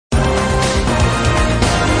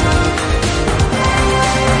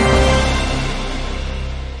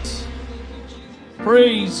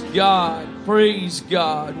Praise God. Praise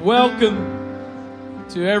God. Welcome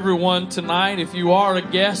to everyone tonight. If you are a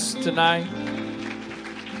guest tonight,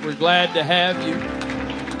 we're glad to have you.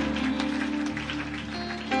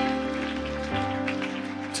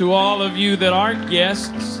 To all of you that aren't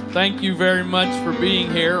guests, thank you very much for being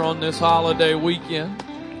here on this holiday weekend.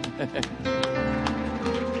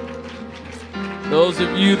 Those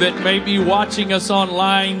of you that may be watching us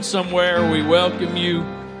online somewhere, we welcome you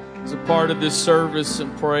as a part of this service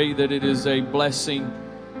and pray that it is a blessing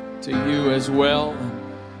to you as well.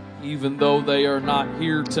 Even though they are not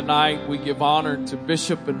here tonight, we give honor to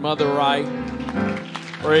Bishop and Mother Wright.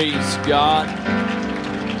 Praise God.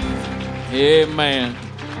 Amen.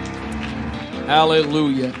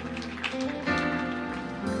 Hallelujah.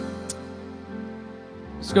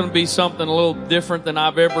 It's going to be something a little different than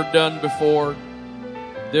I've ever done before.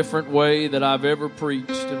 Different way that I've ever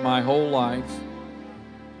preached in my whole life.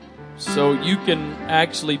 So you can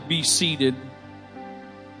actually be seated.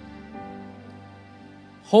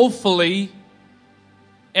 Hopefully,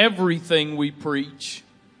 everything we preach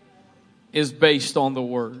is based on the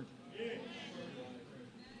Word.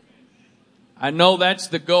 I know that's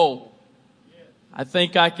the goal. I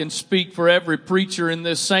think I can speak for every preacher in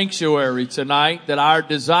this sanctuary tonight that our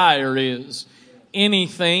desire is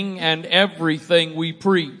anything and everything we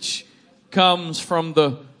preach comes from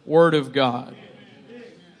the Word of God.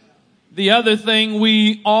 The other thing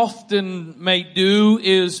we often may do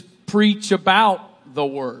is preach about the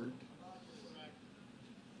Word.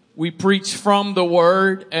 We preach from the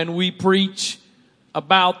Word and we preach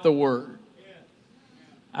about the Word.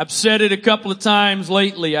 I've said it a couple of times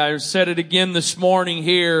lately. I said it again this morning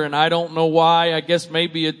here, and I don't know why. I guess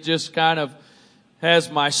maybe it just kind of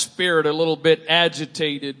has my spirit a little bit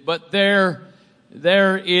agitated. But there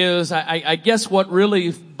is, I guess what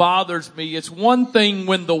really bothers me, it's one thing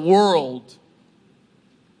when the world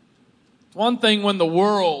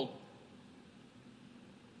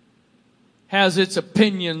has its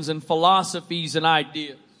opinions and philosophies and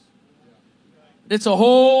ideas. It's a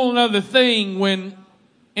whole other thing when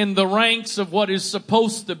in the ranks of what is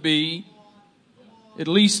supposed to be, at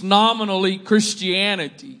least nominally,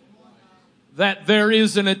 Christianity, that there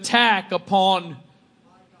is an attack upon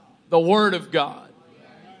the Word of God.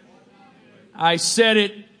 I said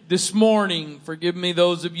it this morning. Forgive me,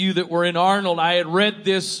 those of you that were in Arnold. I had read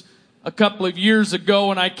this a couple of years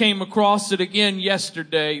ago and I came across it again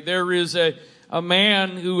yesterday. There is a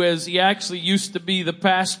man he actually used to be the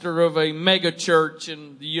pastor of a mega church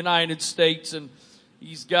in the United States, and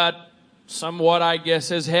he's got somewhat, I guess,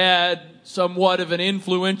 has had somewhat of an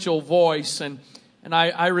influential voice. And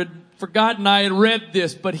I had forgotten I had read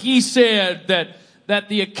this, but he said that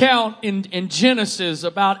the account in Genesis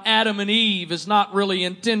about Adam and Eve is not really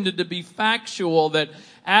intended to be factual, that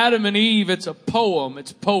Adam and Eve, it's a poem,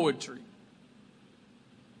 it's poetry.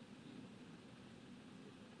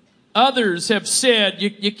 Others have said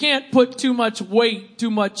you can't put too much weight,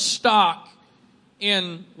 too much stock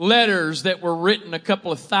in letters that were written a couple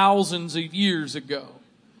of thousands of years ago.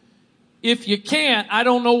 If you can't, I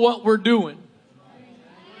don't know what we're doing.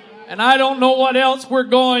 And I don't know what else we're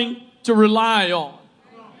going to rely on.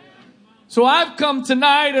 So I've come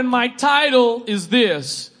tonight and my title is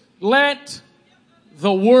this: Let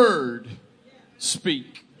the Word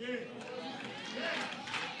Speak.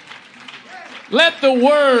 Let the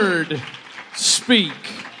Word speak.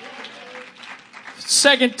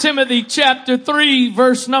 2 Timothy chapter 3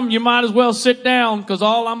 verse number, you might as well sit down because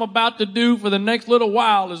all I'm about to do for the next little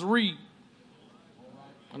while is read.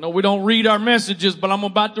 I know we don't read our messages, but I'm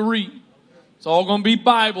about to read. It's all going to be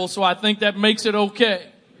Bible, so I think that makes it okay.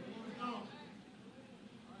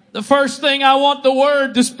 The first thing I want the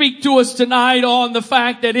Word to speak to us tonight on the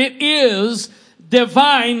fact that it is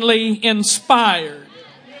divinely inspired.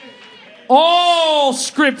 All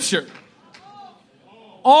Scripture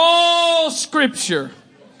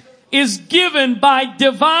is given by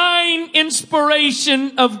divine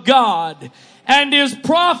inspiration of God and is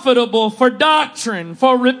profitable for doctrine,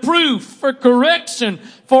 for reproof, for correction,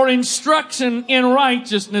 for instruction in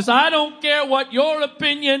righteousness. I don't care what your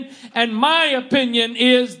opinion and my opinion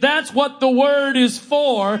is. That's what the Word is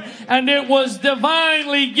for, and it was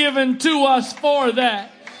divinely given to us for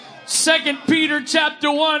that. 2 Peter chapter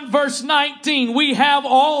 1 verse 19, we have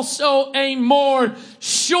also a more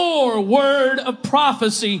sure word of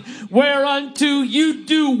prophecy, whereunto you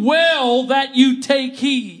do well that you take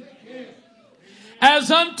heed.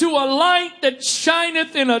 As unto a light that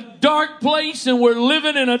shineth in a dark place, and we're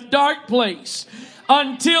living in a dark place,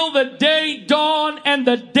 until the day dawn and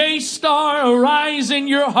the day star arise in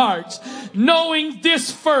your hearts. knowing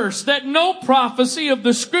this first, that no prophecy of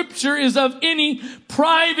the scripture is of any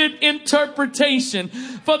private interpretation.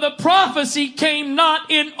 For the prophecy came not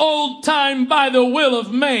in old time by the will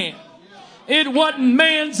of man. It wasn't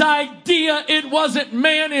man's idea. It wasn't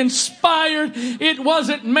man inspired. It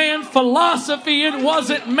wasn't man philosophy. It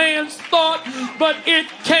wasn't man's thought, but it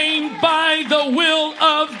came by the will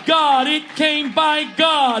of God. It came by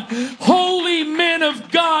God. Holy men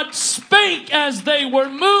of God spake as they were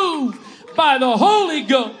moved by the Holy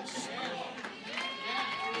Ghost.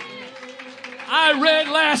 I read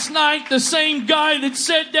last night the same guy that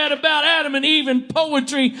said that about Adam and Eve in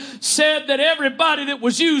poetry said that everybody that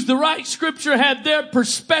was used the right scripture had their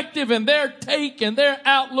perspective and their take and their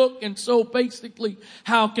outlook. And so basically,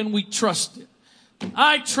 how can we trust it?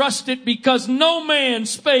 I trust it because no man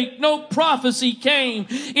spake, no prophecy came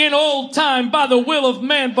in old time by the will of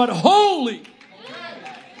man, but holy.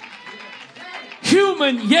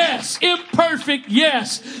 Human, yes. Imperfect,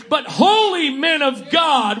 yes. But holy men of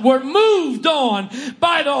God were moved on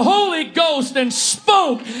by the Holy Ghost and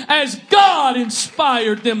spoke as God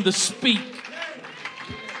inspired them to speak.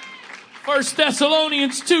 1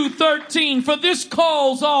 Thessalonians 2:13, for this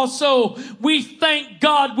cause also we thank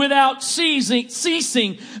God without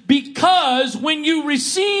ceasing, because when you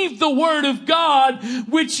received the word of God,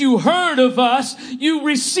 which you heard of us, you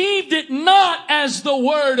received it not as the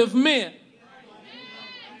word of men.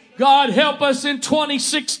 God help us in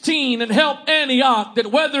 2016 and help Antioch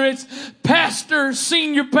that whether it's pastor,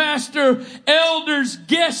 senior pastor, elders,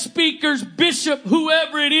 guest speakers, bishop,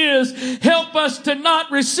 whoever it is, help us to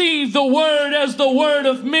not receive the word as the word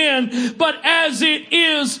of men, but as it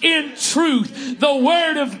is in truth, the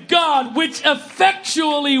word of God, which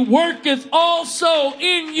effectually worketh also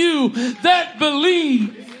in you that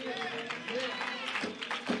believe.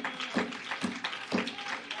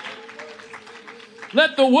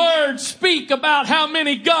 Let the word speak about how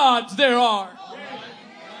many gods there are.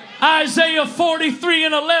 Isaiah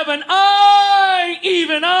 43:11, I,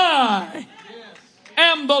 even I,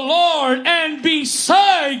 am the Lord, and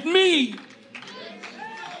beside me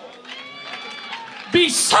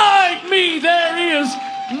there is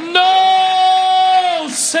no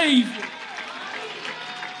Savior.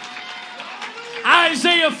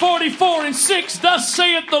 Isaiah 44:6, thus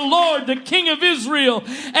saith the Lord, the King of Israel,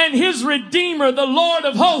 and his Redeemer, the Lord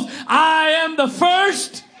of hosts, I am the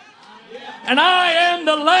first, and I am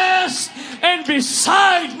the last, and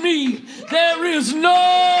beside me there is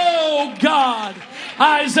no God.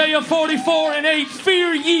 Isaiah 44:8,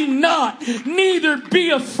 fear ye not, neither be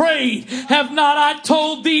afraid. Have not I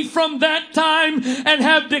told thee from that time, and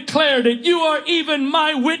have declared it? You are even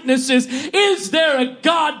my witnesses. Is there a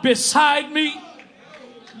God beside me?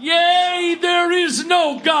 Yea, there is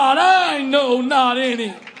no God. I know not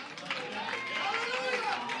any.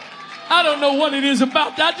 I don't know what it is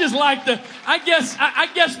about that. I just like the, I guess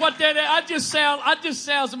what that is. I just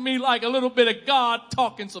sounds to me like a little bit of God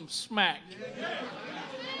talking some smack.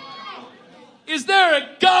 Is there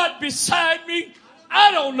a God beside me? I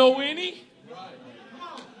don't know any.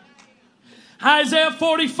 Isaiah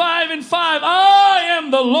 45:5, I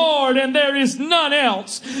am the Lord and there is none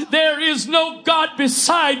else. There is no God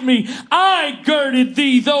beside me. I girded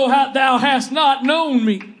thee, though thou hast not known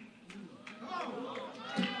me.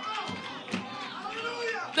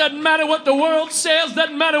 Doesn't matter what the world says,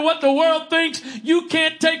 doesn't matter what the world thinks, you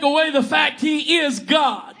can't take away the fact he is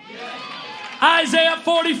God. Isaiah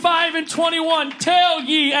 45:21, tell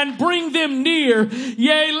ye and bring them near,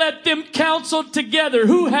 yea, let them counsel together.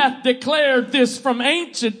 Who hath declared this from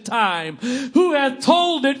ancient time? Who hath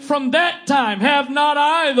told it from that time? Have not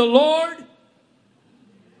I the Lord?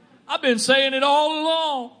 I've been saying it all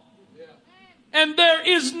along. And there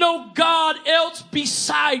is no God else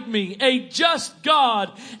beside me, a just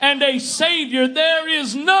God and a Savior. There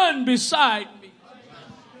is none beside me.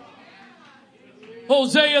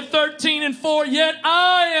 Hosea 13:4, yet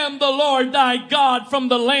I am the Lord thy God from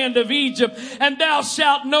the land of Egypt, and thou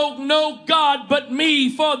shalt know no God but me,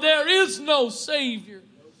 for there is no Savior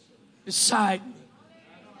beside me.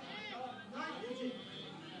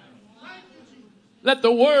 Let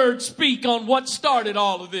the word speak on what started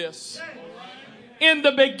all of this. In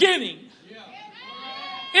the beginning,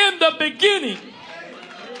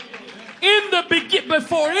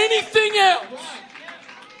 before anything else,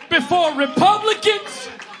 before Republicans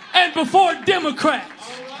and before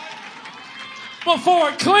Democrats,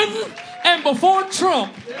 before Clinton and before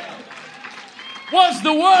Trump, was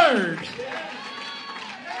the Word.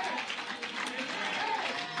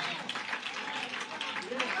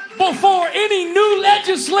 Before any new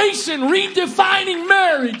legislation redefining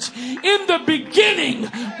marriage, in the beginning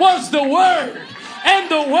was the Word. And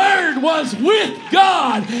the Word was with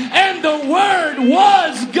God. And the Word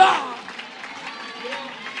was God.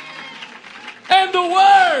 And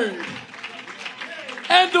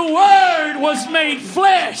the Word was made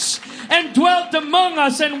flesh and dwelt among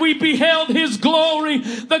us, and we beheld His glory,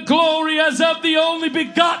 the glory as of the only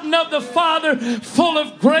begotten of the Father, full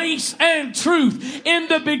of grace and truth. In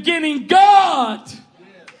the beginning, God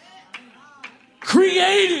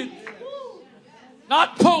created,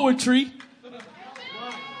 not poetry,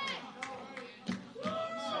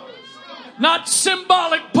 not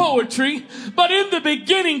symbolic poetry, but in the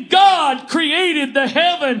beginning, God created the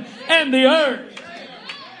heaven and the earth.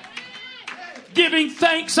 Giving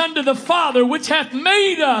thanks unto the Father, which hath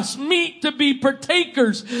made us meet to be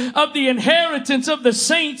partakers of the inheritance of the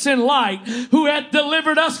saints in light, who hath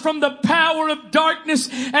delivered us from the power of darkness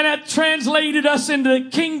and hath translated us into the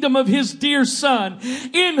kingdom of His dear Son,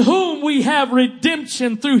 in whom we have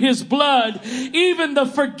redemption through His blood, even the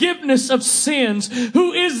forgiveness of sins,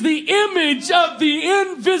 who is the image of the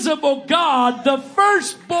invisible God, the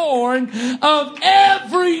firstborn of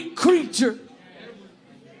every creature.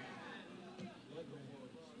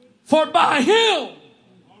 For by Him,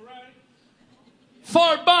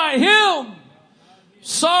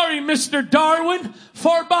 sorry, Mr. Darwin,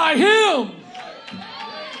 for by Him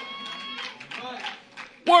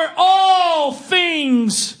were all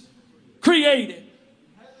things created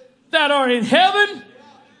that are in heaven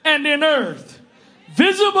and in earth,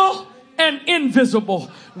 visible and invisible,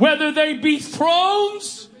 whether they be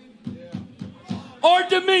thrones or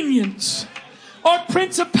dominions or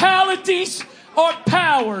principalities or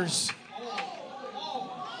powers.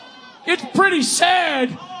 It's pretty sad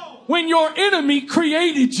when your enemy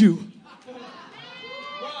created you.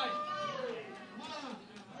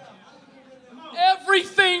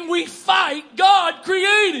 Everything we fight, God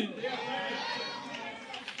created.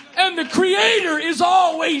 And the Creator is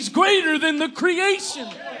always greater than the creation.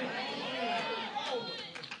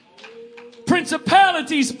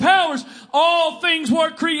 Principalities, powers, all things were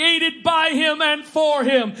created by Him and for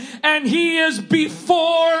Him. And He is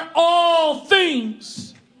before all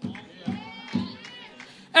things.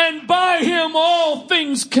 And by Him all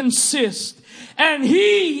things consist. And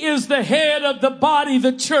He is the head of the body,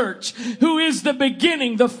 the church, who is the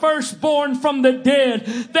beginning, the firstborn from the dead,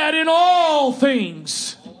 that in all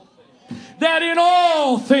things,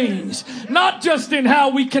 not just in how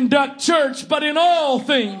we conduct church, but in all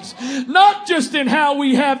things, not just in how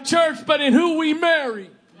we have church, but in who we marry,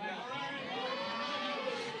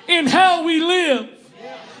 in how we live,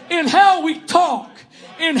 in how we talk,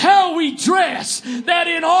 in how we dress, that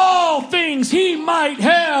in all things He might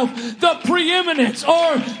have the preeminence,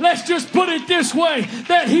 or let's just put it this way,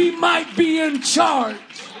 that He might be in charge.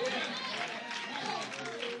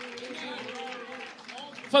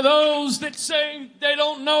 For those that say they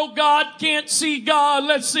don't know God, can't see God,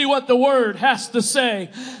 let's see what the Word has to say.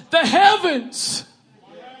 The heavens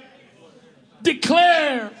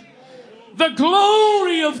declare the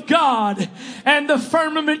glory of God, and the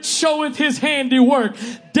firmament showeth His handiwork.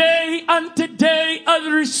 Day unto day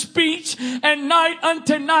uttereth speech, and night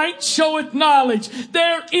unto night showeth knowledge.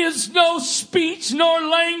 There is no speech nor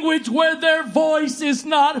language where their voice is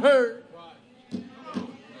not heard.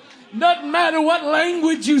 Doesn't matter what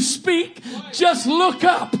language you speak, just look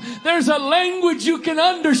up. There's a language you can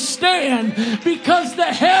understand, because the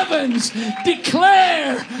heavens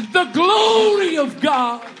declare the glory of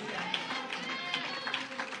God.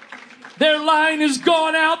 Their line is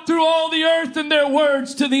gone out through all the earth, and their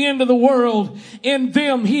words to the end of the world. In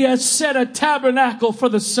them He has set a tabernacle for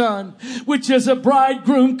the sun, which is a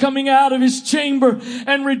bridegroom coming out of his chamber,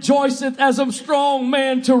 and rejoiceth as a strong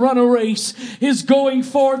man to run a race. His going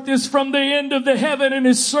forth is from the end of the heaven, and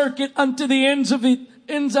his circuit unto the ends of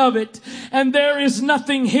it. And there is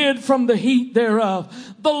nothing hid from the heat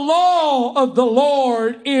thereof. The law of the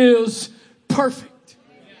Lord is perfect.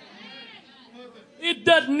 It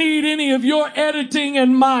doesn't need any of your editing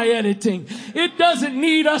and my editing. It doesn't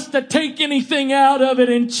need us to take anything out of it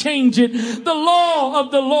and change it. The law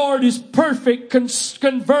of the Lord is perfect,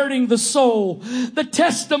 converting the soul. The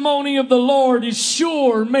testimony of the Lord is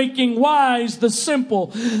sure, making wise the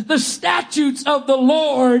simple. The statutes of the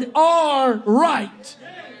Lord are right.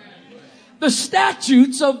 The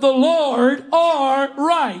statutes of the Lord are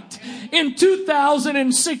right. In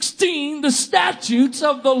 2016, the statutes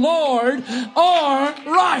of the Lord are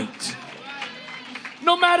right.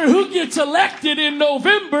 No matter who gets elected in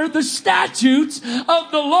November, the statutes of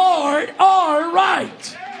the Lord are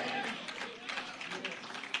right.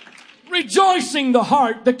 Rejoicing the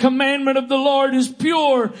heart. The commandment of the Lord is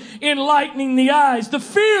pure, enlightening the eyes. The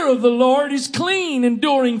fear of the Lord is clean,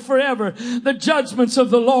 enduring forever. The judgments of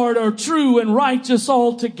the Lord are true and righteous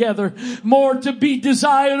altogether. More to be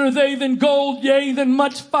desired are they than gold, yea, than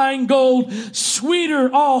much fine gold.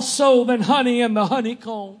 Sweeter also than honey and the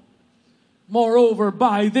honeycomb. Moreover,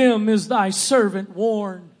 by them is thy servant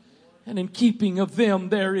warned, and in keeping of them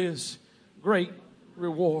there is great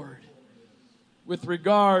reward. With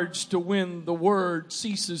regards to when the word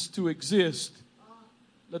ceases to exist,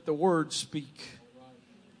 let the word speak.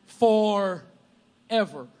 Forever,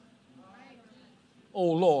 O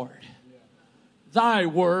Lord, thy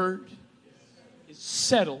word is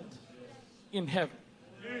settled in heaven.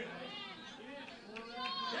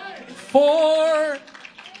 Forever.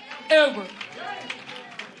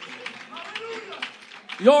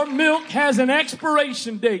 Your milk has an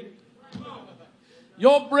expiration date.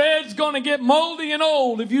 Your bread's going to get moldy and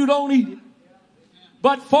old if you don't eat it.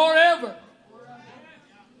 But forever.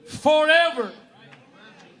 Forever.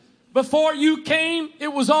 Before you came,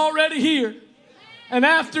 it was already here. And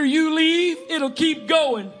after you leave, it'll keep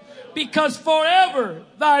going. Because forever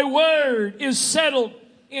thy word is settled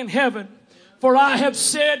in heaven. For I have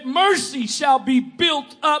said, mercy shall be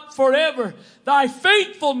built up forever. Thy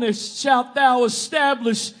faithfulness shalt thou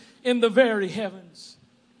establish in the very heavens.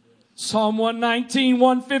 Psalm 119,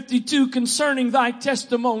 152, concerning thy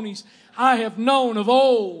testimonies, I have known of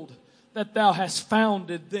old that thou hast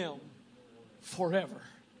founded them forever.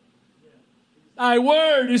 Thy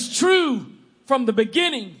word is true from the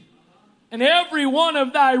beginning, and every one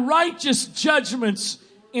of thy righteous judgments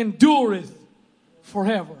endureth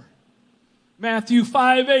forever. Matthew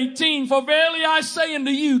 5:18, for verily I say unto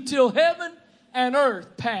you, till heaven and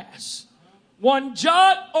earth pass, one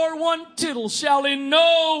jot or one tittle shall in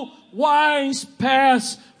no wise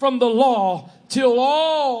pass from the law till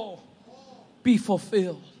all be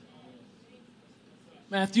fulfilled.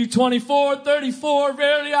 Matthew 24:34,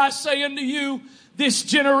 verily I say unto you, this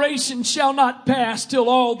generation shall not pass till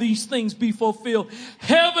all these things be fulfilled.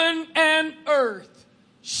 Heaven and earth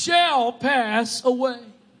shall pass away.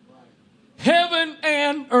 Heaven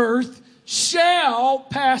and earth shall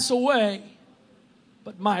pass away,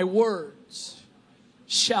 but my words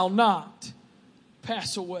shall not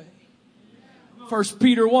pass away. 1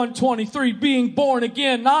 Peter 1:23, being born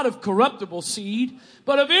again, not of corruptible seed,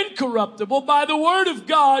 but of incorruptible, by the word of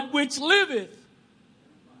God which liveth.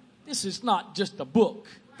 This is not just a book.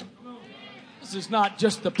 This is not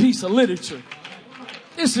just a piece of literature.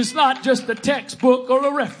 This is not just a textbook or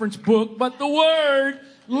a reference book, but the word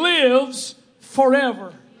lives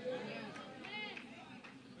forever.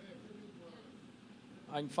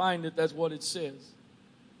 I can find it, that's what it says.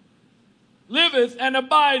 Liveth and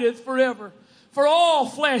abideth forever. For all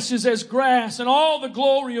flesh is as grass, and all the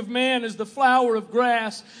glory of man is the flower of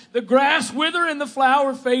grass. The grass withereth, and the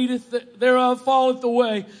flower fadeth, thereof falleth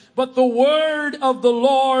away. But the word of the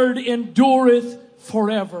Lord endureth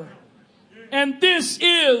forever. And this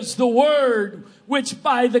is the word which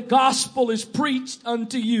by the gospel is preached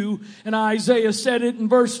unto you. And Isaiah said it in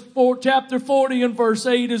chapter 40 and verse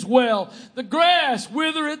 8 as well. The grass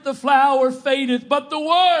withereth, the flower fadeth, but the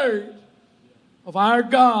word of our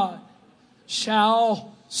God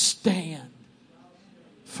shall stand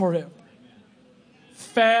forever.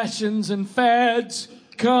 Fashions and fads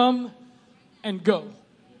come and go.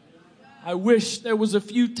 I wish there was a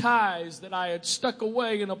few ties that I had stuck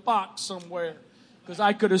away in a box somewhere, because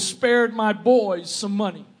I could have spared my boys some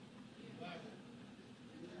money.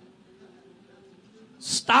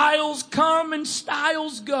 Styles come and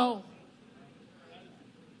styles go.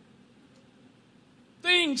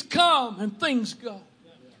 Things come and things go.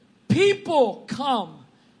 People come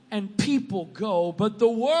and people go. But the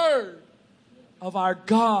word of our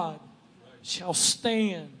God shall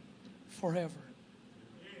stand forever.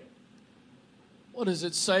 What does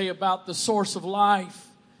it say about the source of life?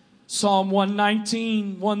 Psalm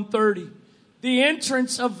 119, 130. The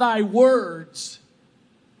entrance of thy words.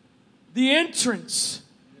 The entrance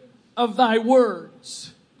of thy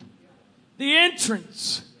words. The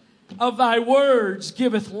entrance of thy words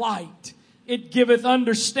giveth light. It giveth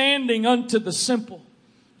understanding unto the simple.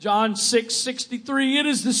 John 6:63. It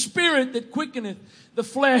is the spirit that quickeneth. The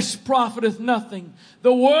flesh profiteth nothing.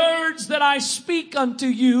 The words that I speak unto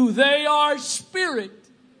you, they are spirit,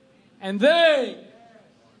 and they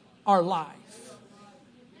are life.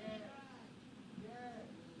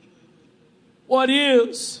 What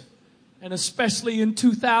is, and especially in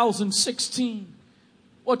 2016,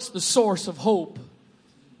 what's the source of hope?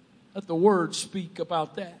 Let the word speak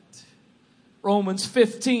about that. Romans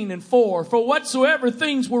 15:4. For whatsoever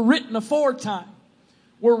things were written aforetime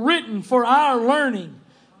were written for our learning,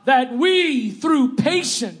 that we, through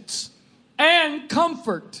patience and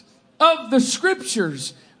comfort of the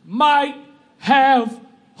Scriptures, might have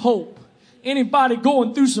hope. Anybody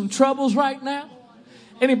going through some troubles right now?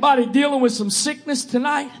 Anybody dealing with some sickness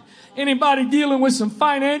tonight? Anybody dealing with some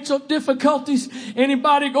financial difficulties?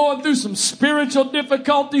 Anybody going through some spiritual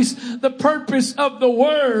difficulties? The purpose of the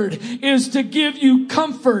Word is to give you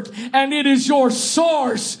comfort, and it is your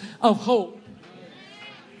source of hope.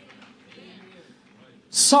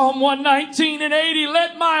 Psalm 119 and 80,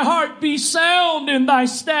 let my heart be sound in thy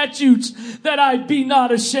statutes, that I be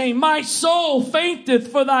not ashamed. My soul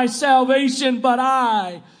fainteth for thy salvation, but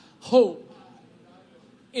I hope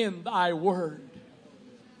in thy word.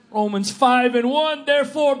 Romans 5 and 1,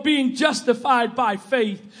 therefore being justified by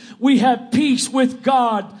faith, we have peace with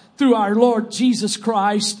God through our Lord Jesus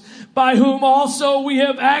Christ, by whom also we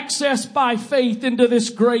have access by faith into this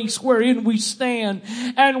grace wherein we stand,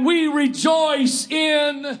 and we rejoice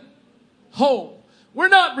in hope. We're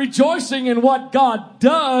not rejoicing in what God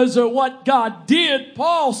does or what God did.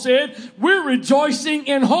 Paul said we're rejoicing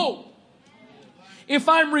in hope. If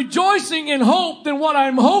I'm rejoicing in hope, then what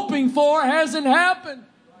I'm hoping for hasn't happened.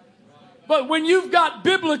 But when you've got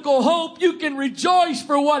biblical hope, you can rejoice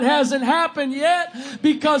for what hasn't happened yet,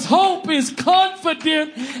 because hope is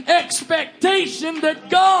confident expectation that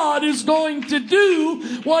God is going to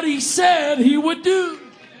do what He said He would do.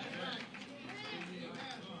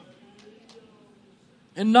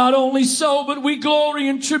 And not only so, but we glory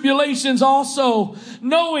in tribulations also,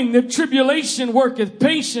 knowing that tribulation worketh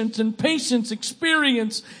patience, and patience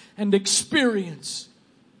experience, and experience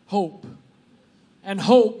hope. And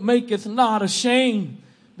hope maketh not ashamed,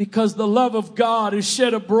 because the love of God is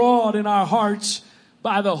shed abroad in our hearts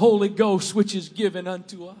by the Holy Ghost, which is given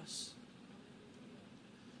unto us.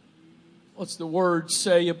 What's the word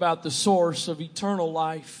say about the source of eternal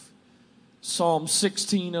life? Psalm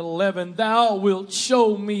 16 and 11, thou wilt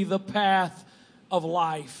show me the path of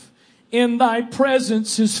life. In thy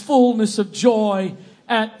presence is fullness of joy.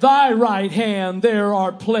 At thy right hand there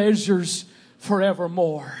are pleasures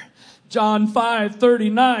forevermore. John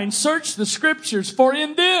 5:39, search the Scriptures, for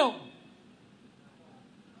in them.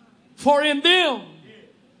 I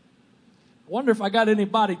wonder if I got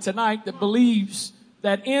anybody tonight that believes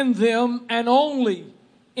that in them and only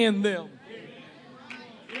in them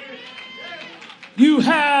you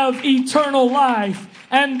have eternal life,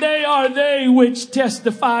 and they are they which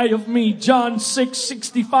testify of me. John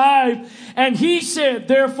 6:65. And he said,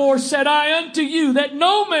 therefore said I unto you, that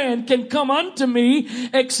no man can come unto me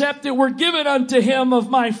except it were given unto him of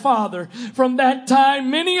my Father. From that time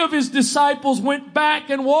many of his disciples went back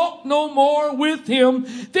and walked no more with him.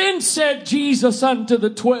 Then said Jesus unto the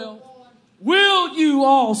 12, will you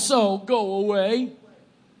also go away?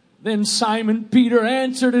 Then Simon Peter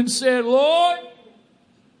answered and said, Lord,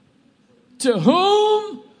 to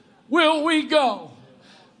whom will we go?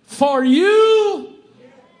 For you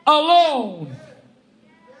alone.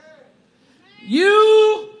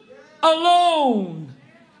 You alone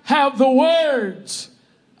have the words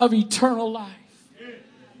of eternal life.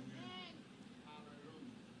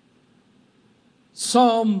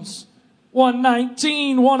 Psalms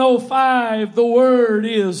 119, 105, the word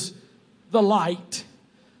is the light.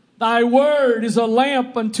 Thy word is a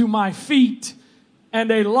lamp unto my feet and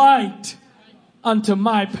a light unto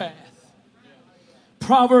my path.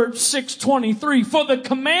 Proverbs 6:23, for the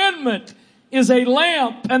commandment is a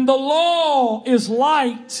lamp and the law is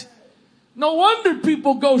light. No wonder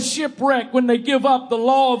people go shipwreck when they give up the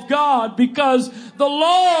law of God, because the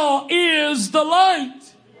law is the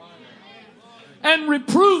light. And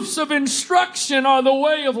reproofs of instruction are the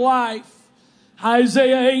way of life.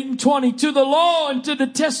 Isaiah 8:20, to the law and to the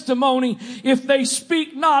testimony, if they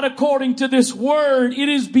speak not according to this word, it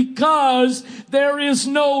is because there is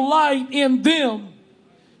no light in them.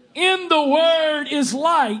 In the word is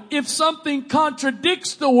light. If something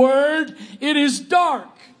contradicts the word, it is dark.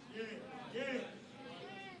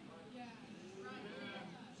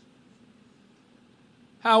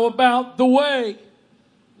 How about the way?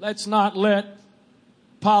 Let's not let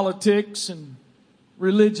politics and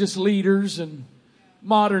religious leaders and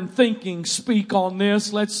modern thinking speak on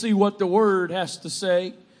this. Let's see what the word has to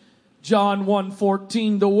say. John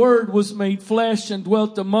 1:14, the word was made flesh and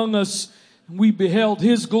dwelt among us. We beheld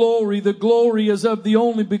his glory. The glory is of the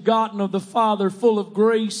only begotten of the Father, full of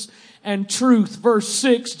grace and truth. Verse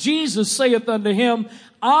 6, Jesus saith unto him,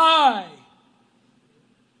 I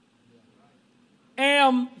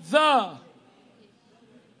am the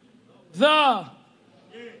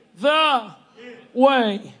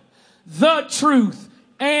way, the truth,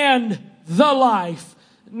 and the life.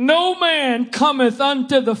 No man cometh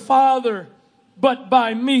unto the Father but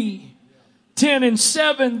by me. 10 and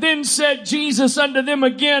 7. Then said Jesus unto them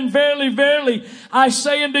again, Verily, verily, I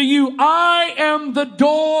say unto you, I am the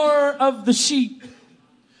door of the sheep.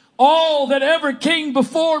 All that ever came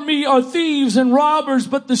before me are thieves and robbers,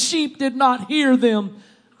 but the sheep did not hear them.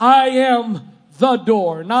 I am the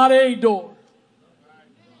door, not a door.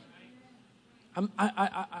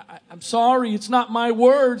 I'm sorry, it's not my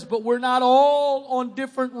words, but we're not all on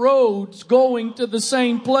different roads going to the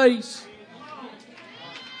same place.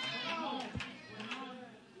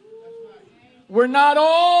 We're not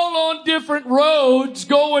all on different roads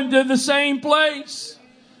going to the same place.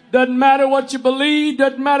 Doesn't matter what you believe,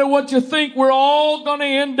 doesn't matter what you think, we're all going to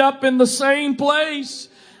end up in the same place.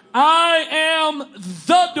 I am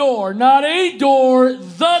the door, not a door,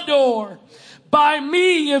 the door. By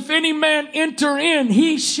me, if any man enter in,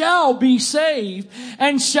 he shall be saved,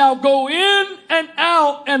 and shall go in and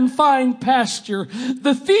out and find pasture.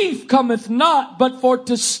 The thief cometh not, but for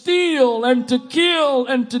to steal and to kill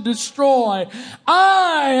and to destroy.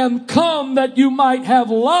 I am come that you might have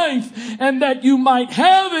life, and that you might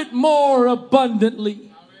have it more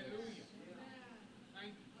abundantly.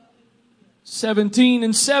 17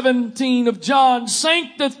 and 17 of John,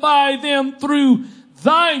 sanctify them through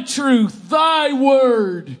Thy truth, Thy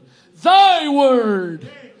word, Thy word,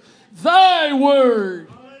 Thy word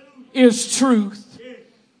is truth.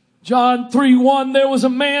 John 3:1, there was a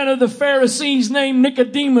man of the Pharisees named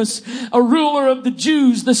Nicodemus, a ruler of the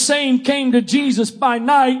Jews. The same came to Jesus by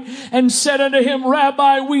night and said unto him,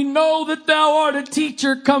 Rabbi, we know that thou art a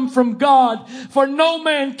teacher come from God, for no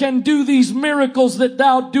man can do these miracles that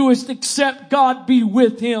thou doest except God be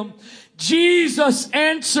with him. Jesus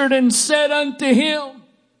answered and said unto him,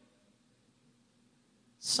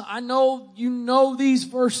 so I know you know these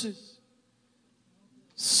verses.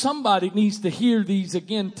 Somebody needs to hear these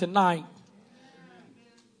again tonight.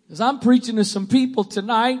 As I'm preaching to some people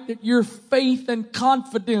tonight, that your faith and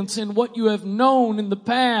confidence in what you have known in the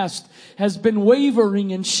past has been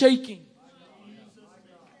wavering and shaking.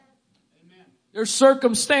 There's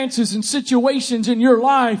circumstances and situations in your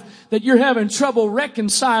life that you're having trouble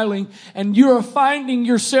reconciling, and you're finding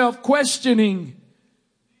yourself questioning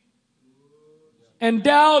and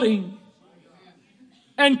doubting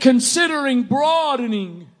and considering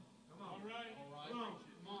broadening.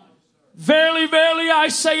 Verily, verily, I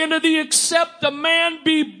say unto thee, except a man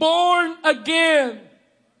be born again,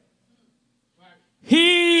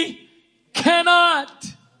 he cannot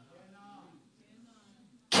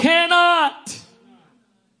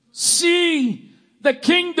see the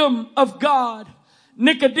kingdom of God.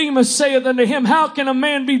 Nicodemus saith unto him, how can a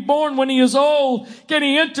man be born when he is old? Can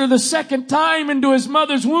he enter the second time into his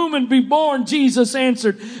mother's womb and be born? Jesus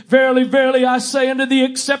answered, verily, verily, I say unto thee,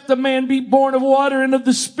 except a man be born of water and of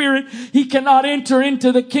the Spirit, he cannot enter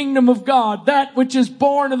into the kingdom of God. That which is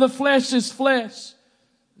born of the flesh is flesh,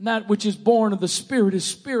 and that which is born of the Spirit is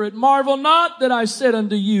spirit. Marvel not that I said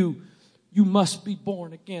unto you, you must be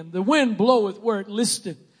born again. The wind bloweth where it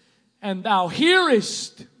listeth, and thou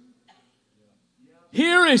hearest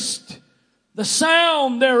the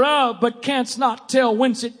sound thereof, but canst not tell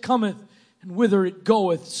whence it cometh and whither it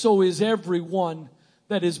goeth. So is everyone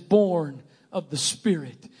that is born of the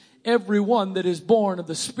Spirit. Everyone that is born of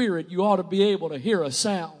the Spirit, you ought to be able to hear a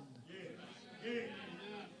sound.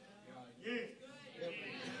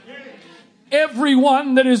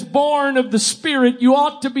 Everyone that is born of the Spirit, you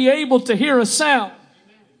ought to be able to hear a sound.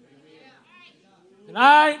 And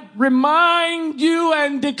I remind you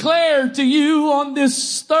and declare to you on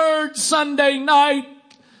this third Sunday night,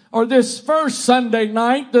 or this first Sunday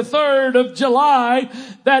night, the 3rd of July,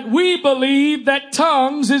 that we believe that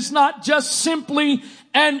tongues is not just simply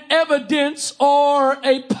an evidence or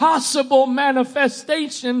a possible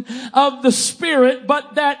manifestation of the Spirit,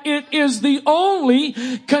 but that it is the only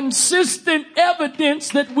consistent evidence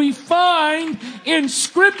that we find in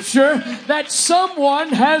Scripture that someone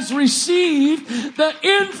has received the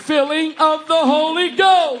infilling of the Holy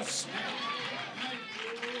Ghost.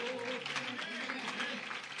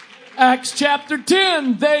 Acts chapter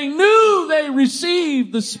 10, they knew they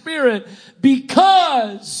received the Spirit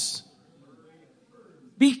because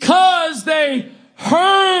they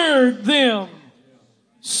heard them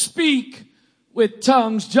speak with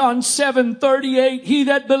tongues. John 7:38, he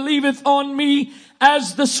that believeth on me,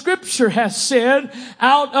 as the Scripture has said,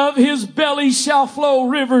 out of his belly shall flow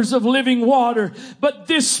rivers of living water. But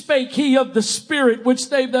this spake he of the Spirit, which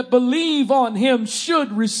they that believe on him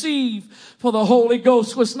should receive. For the Holy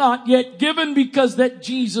Ghost was not yet given, because that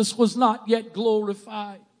Jesus was not yet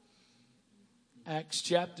glorified. Acts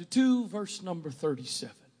chapter 2, verse number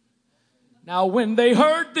 37. Now when they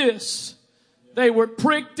heard this, they were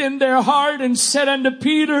pricked in their heart and said unto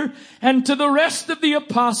Peter and to the rest of the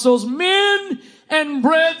apostles, Men and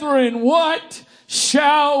brethren, what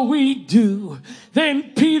shall we do?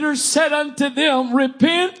 Then Peter said unto them,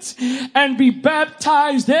 Repent and be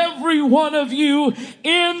baptized every one of you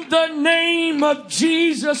in the name of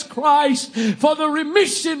Jesus Christ for the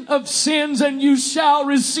remission of sins, and you shall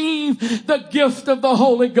receive the gift of the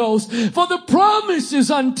Holy Ghost. For the promise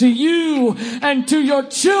is unto you and to your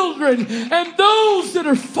children and those that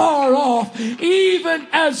are far off, even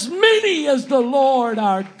as many as the Lord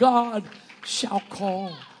our God shall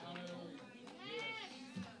call.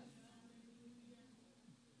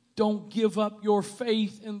 Don't give up your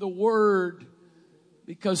faith in the Word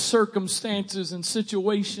because circumstances and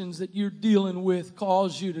situations that you're dealing with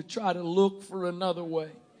cause you to try to look for another way.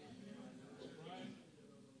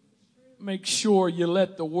 Make sure you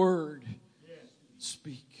let the Word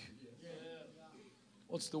speak.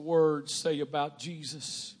 What's the Word say about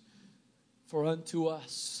Jesus? For unto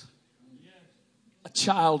us a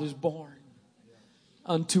child is born,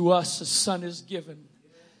 unto us a son is given,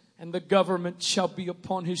 and the government shall be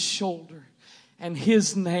upon his shoulder, and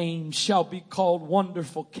his name shall be called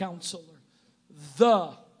Wonderful Counselor,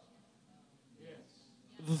 the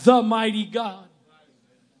mighty God.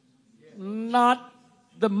 Not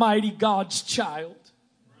the mighty God's child.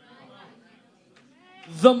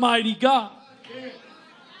 The mighty God.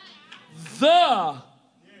 The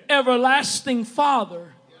everlasting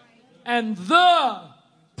Father and the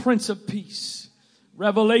Prince of Peace.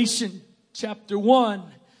 Revelation chapter 1.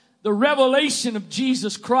 The revelation of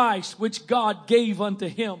Jesus Christ, which God gave unto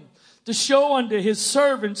him, to show unto his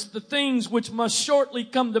servants the things which must shortly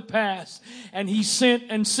come to pass. And he sent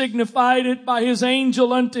and signified it by his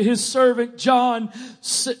angel unto his servant John,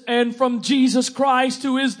 and from Jesus Christ,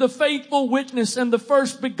 who is the faithful witness and the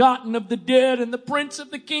first begotten of the dead and the prince of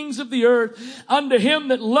the kings of the earth, unto him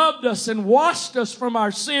that loved us and washed us from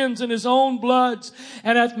our sins in his own bloods,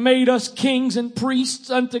 and hath made us kings and priests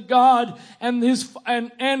unto God and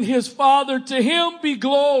his Father. To him be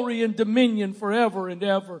glory and dominion forever and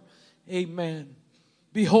ever. Amen.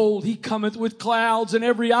 Behold, he cometh with clouds, and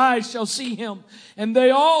every eye shall see him, and they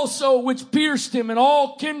also which pierced him, and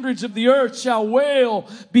all kindreds of the earth shall wail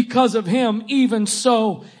because of him. Even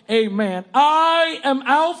so, amen. I am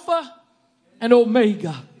Alpha and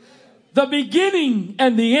Omega, the beginning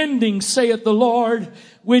and the ending, saith the Lord,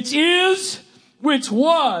 which is, which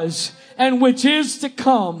was, and which is to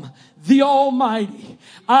come, the Almighty.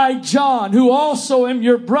 I, John, who also am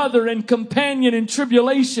your brother and companion in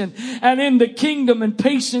tribulation and in the kingdom and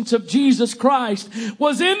patience of Jesus Christ,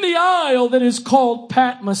 was in the isle that is called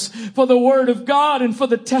Patmos for the word of God and for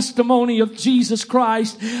the testimony of Jesus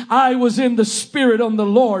Christ. I was in the Spirit on the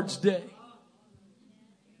Lord's day.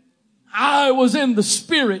 I was in the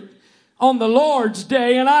Spirit on the Lord's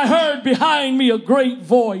day, and I heard behind me a great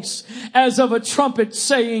voice as of a trumpet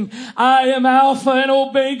saying, I am Alpha and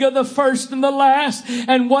Omega, the first and the last,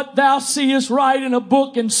 and what thou seest write in a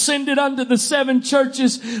book and send it unto the 7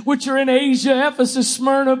 churches which are in Asia, Ephesus,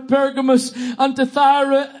 Smyrna, Pergamos, unto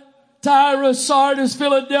Tyre, Sardis,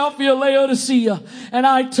 Philadelphia, Laodicea. And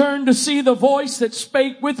I turned to see the voice that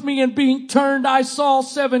spake with me, and being turned, I saw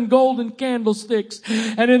 7 golden candlesticks.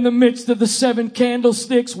 And in the midst of the 7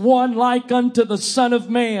 candlesticks, one like unto the Son of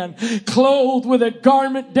Man, clothed with a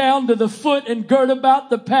garment down to the foot, and girt about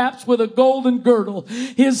the paps with a golden girdle.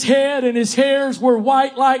 His head and his hairs were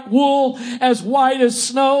white like wool, as white as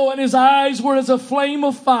snow, and his eyes were as a flame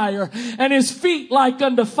of fire, and his feet like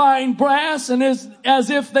unto fine brass, and as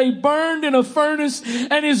if they burned in a furnace,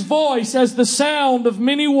 and his voice as the sound of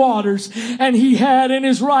many waters. And he had in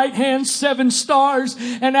his right hand 7 stars,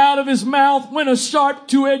 and out of his mouth went a sharp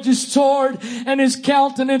 2-edged sword, and his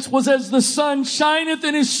countenance was as the sun shineth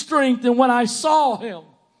in his strength. And when I saw him,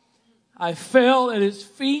 I fell at his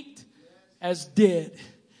feet as dead.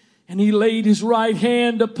 And he laid his right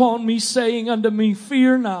hand upon me, saying unto me,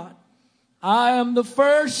 Fear not, I am the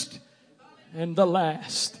first and the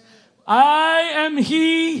last. I am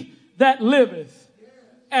he that liveth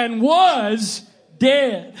and was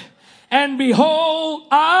dead. And behold,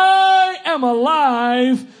 I am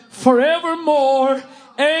alive forevermore.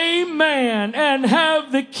 Amen. And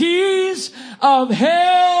have the keys of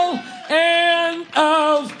hell and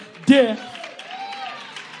of death.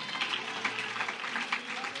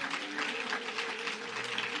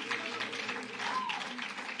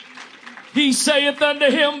 He saith unto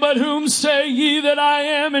him, but whom say ye that I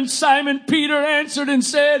am? And Simon Peter answered and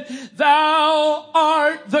said, Thou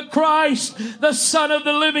art the Christ, the Son of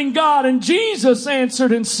the living God. And Jesus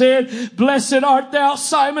answered and said, Blessed art thou,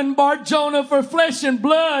 Simon Bar-Jonah, for flesh and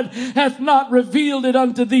blood hath not revealed it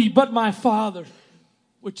unto thee, but my Father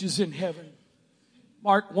which is in heaven.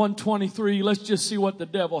 Mark 1:23, let's just see what the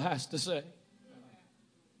devil has to say.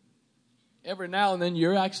 Every now and then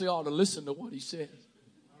you actually ought to listen to what he says.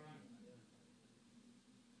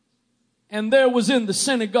 And there was in the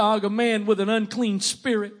synagogue a man with an unclean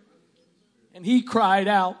spirit, and he cried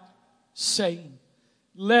out, saying,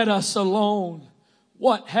 Let us alone.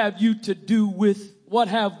 What have we to do with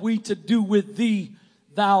thee,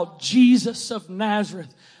 thou Jesus of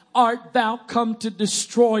Nazareth? Art thou come to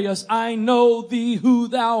destroy us? I know thee who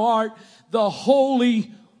thou art, the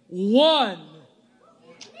Holy One.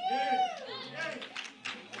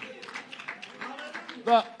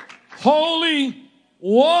 The Holy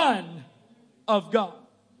One of God.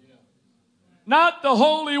 Not the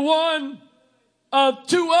Holy One of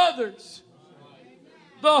two others.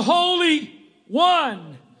 The Holy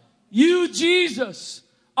One. You, Jesus,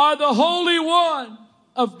 are the Holy One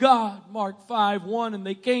of God. Mark 5:1. And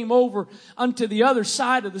they came over unto the other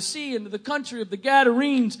side of the sea, into the country of the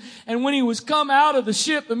Gadarenes. And when he was come out of the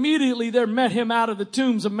ship, immediately there met him out of the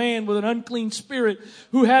tombs a man with an unclean spirit,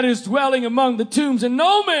 who had his dwelling among the tombs. And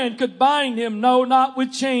no man could bind him, no, not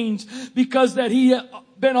with chains, because that he had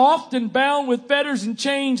been often bound with fetters and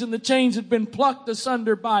chains, and the chains had been plucked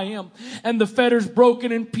asunder by him, and the fetters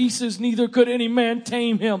broken in pieces, neither could any man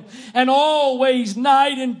tame him. And always,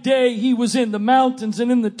 night and day, he was in the mountains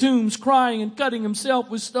and in the tombs, crying and cutting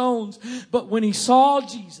himself with stones. But when he saw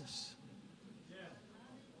Jesus,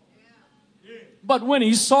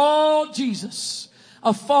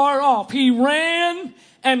 afar off, he ran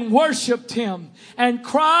and worshipped him, and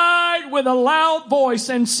cried with a loud voice,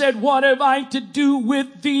 and said, What have I to do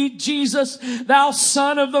with thee, Jesus, thou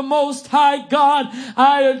Son of the Most High God?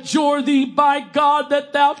 I adjure thee by God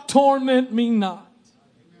that thou torment me not.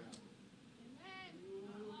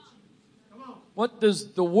 What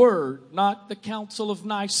does the Word, not the Council of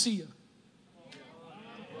Nicaea?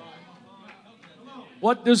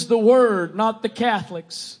 What does the Word, not the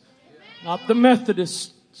Catholics, not the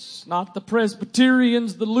Methodists, not the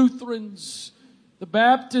Presbyterians, the Lutherans, the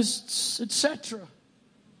Baptists, etc.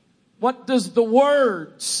 What does the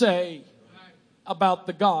Word say about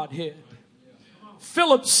the Godhead?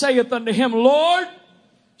 Philip saith unto him, Lord,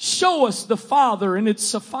 show us the Father, and it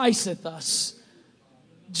sufficeth us.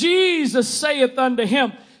 Jesus saith unto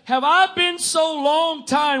him, Have I been so long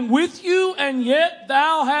time with you, and yet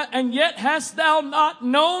hast thou not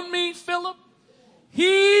known me, Philip?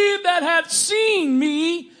 He that hath seen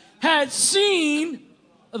me had seen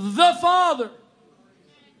the Father.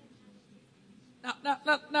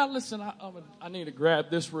 Now listen, I need to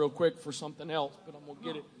grab this real quick for something else, but I'm going to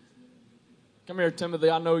get it. Come here,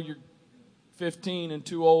 Timothy. I know you're 15 and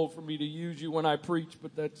too old for me to use you when I preach,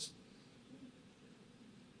 but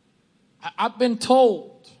I've been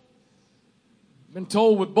told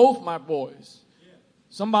with both my boys.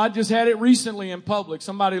 Somebody just had it recently in public.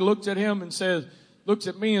 Somebody looks at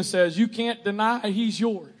me and says, you can't deny he's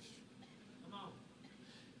yours.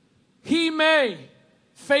 He may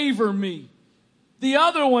favor me. The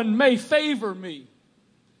other one may favor me.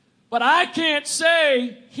 But I can't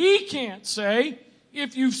say, he can't say,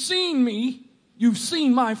 if you've seen me, you've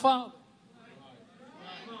seen my Father.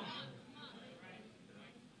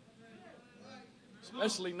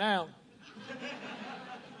 Especially now.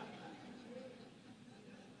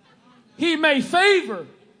 He may favor,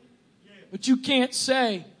 but you can't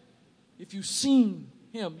say, if you've seen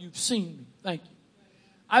him, you've seen me. Thank you.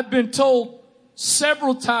 I've been told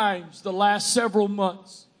several times the last several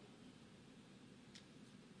months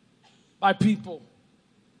by people,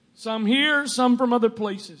 some here, some from other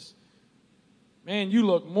places, man, you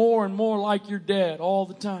look more and more like your dad all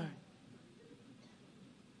the time.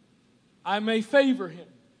 I may favor him,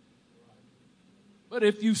 but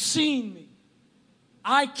if you've seen me,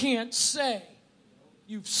 I can't say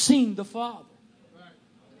you've seen the Father.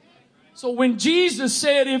 So when Jesus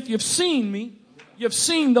said, if you've seen me, you've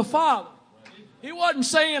seen the Father, he wasn't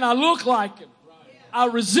saying I look like him, I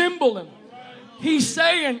resemble him. He's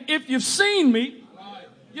saying, if you've seen me,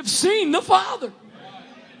 you've seen the Father.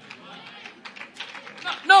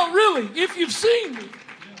 No, really, if you've seen me,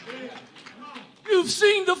 you've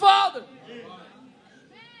seen the Father.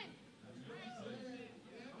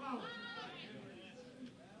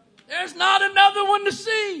 There's not another one to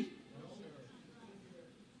see.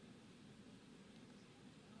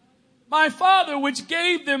 My Father which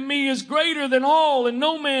gave them me is greater than all, and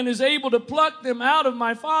no man is able to pluck them out of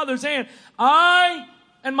my Father's hand. I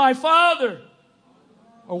and my Father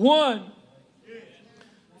are one.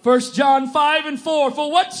 1 John 5:4,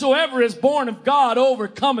 for whatsoever is born of God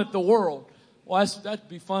overcometh the world. Well, that'd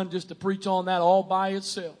be fun just to preach on that all by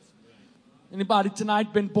itself. Anybody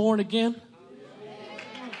tonight been born again?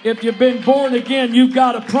 If you've been born again, you've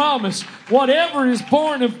got a promise. Whatever is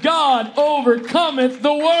born of God overcometh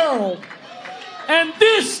the world. And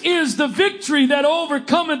this is the victory that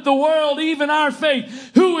overcometh the world, even our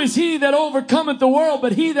faith. Who is he that overcometh the world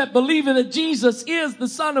but he that believeth that Jesus is the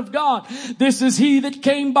Son of God? This is he that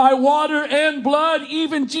came by water and blood,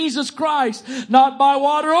 even Jesus Christ. Not by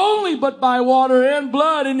water only, but by water and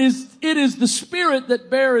blood. And it is the Spirit that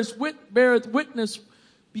beareth witness,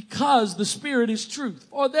 because the Spirit is truth.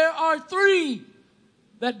 For there are three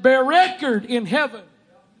that bear record in heaven: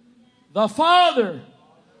 the Father,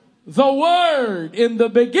 the Word. In the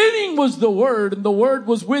beginning was the Word, and the Word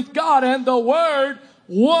was with God, and the Word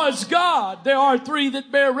was God. There are three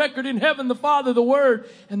that bear record in heaven: the Father, the Word,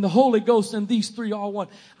 and the Holy Ghost, and these three are one.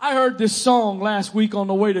 I heard this song last week on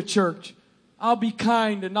the way to church. I'll be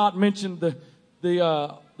kind and not mention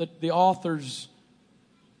the author's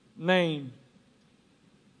name.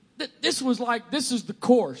 This is the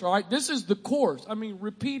chorus, all right? This is the chorus. I mean,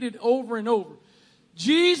 repeated over and over.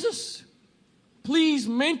 Jesus, please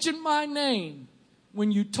mention my name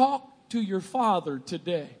when you talk to your Father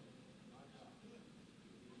today.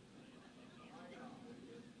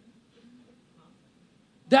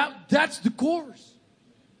 That's the chorus.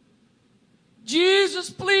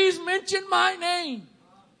 Jesus, please mention my name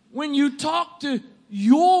when you talk to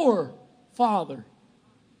your Father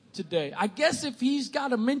today. I guess if he's got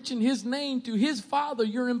to mention his name to his Father,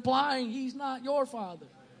 you're implying he's not your Father.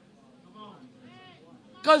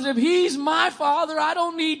 Because if he's my Father, I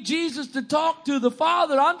don't need Jesus to talk to the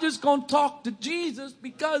Father. I'm just going to talk to Jesus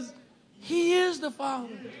because he is the Father.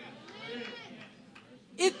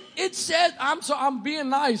 It said, I'm being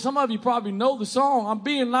nice. Some of you probably know the song. I'm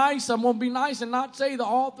being nice. I'm going to be nice and not say the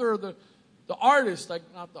author or the artist.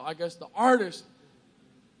 The artist.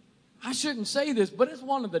 I shouldn't say this, but it's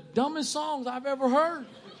one of the dumbest songs I've ever heard.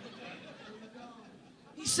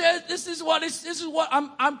 He said, this is what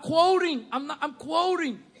I'm quoting. I'm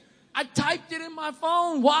quoting. I typed it in my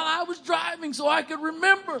phone while I was driving so I could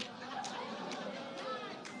remember.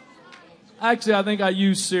 Actually, I think I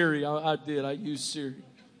used Siri. I did. I used Siri.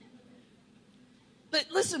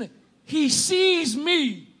 Listen, he sees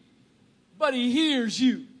me, but he hears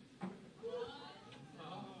you.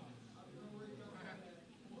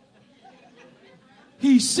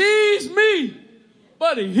 He sees me,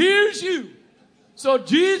 but he hears you. So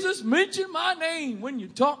Jesus, mention my name when you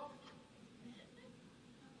talk.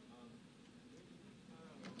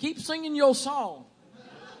 Keep singing your song.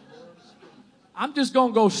 I'm just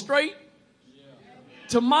going to go straight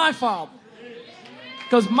to my Father.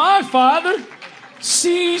 Because my Father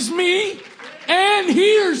sees me and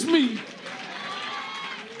hears me.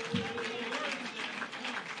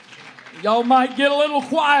 Y'all might get a little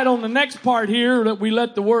quiet on the next part here that we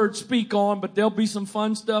let the Word speak on, but there'll be some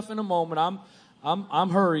fun stuff in a moment. I'm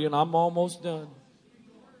hurrying. I'm almost done.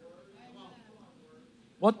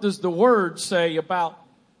 What does the Word say about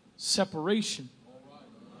separation?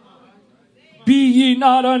 Be ye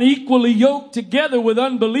not unequally yoked together with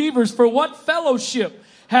unbelievers, for what fellowship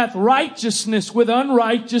hath righteousness with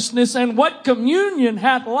unrighteousness? And what communion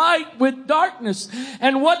hath light with darkness?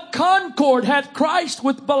 And what concord hath Christ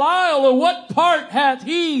with Belial? Or what part hath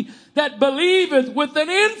he that believeth with an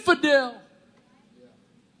infidel?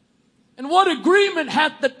 And what agreement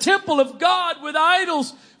hath the temple of God with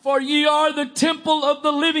idols? For ye are the temple of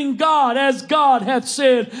the living God, as God hath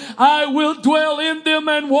said, I will dwell in them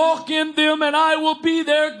and walk in them, and I will be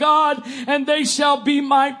their God, and they shall be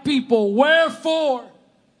my people. Wherefore,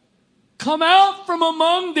 come out from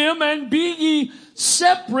among them and be ye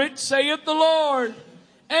separate, saith the Lord,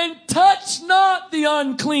 and touch not the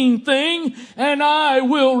unclean thing, and I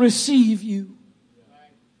will receive you.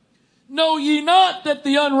 Know ye not that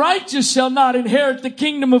the unrighteous shall not inherit the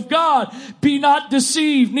kingdom of God? Be not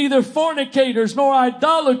deceived, neither fornicators, nor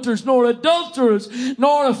idolaters, nor adulterers,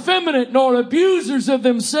 nor effeminate, nor abusers of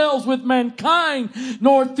themselves with mankind,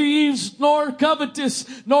 nor thieves, nor covetous,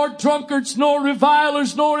 nor drunkards, nor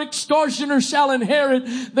revilers, nor extortioners shall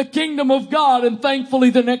inherit the kingdom of God. And thankfully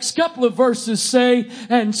the next couple of verses say,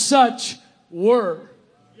 and such were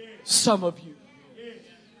some of you.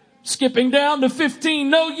 Skipping down to 15,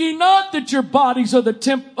 know ye not that your bodies are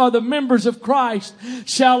the members of Christ?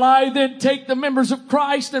 Shall I then take the members of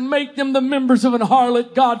Christ and make them the members of an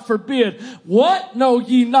harlot? God forbid. What? Know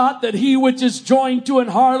ye not that he which is joined to an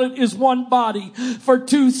harlot is one body? For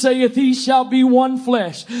two, saith he, shall be one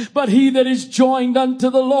flesh. But he that is joined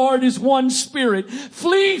unto the Lord is one spirit.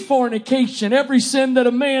 Flee fornication. Every sin that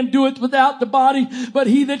a man doeth without the body, but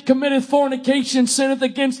he that committeth fornication sinneth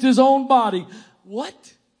against his own body.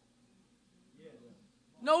 What?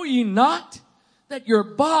 Know ye not that your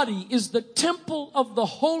body is the temple of the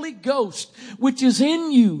Holy Ghost, which is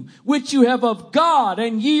in you, which you have of God,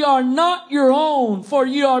 and ye are not your own, for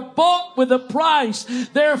ye are bought with a price.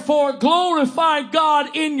 Therefore glorify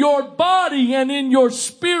God in your body and in your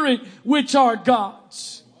spirit, which are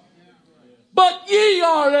God's. But ye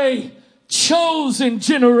are a chosen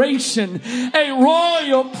generation, a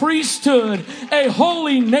royal priesthood, a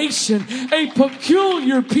holy nation, a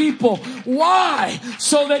peculiar people. Why?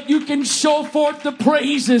 So that you can show forth the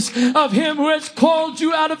praises of him who has called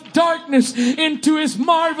you out of darkness into his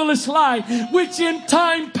marvelous light, which in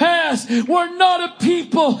time past were not a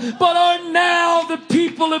people, but are now the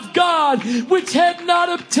people of God, which had not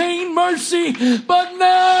obtained mercy, but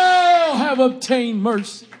now have obtained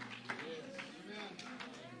mercy.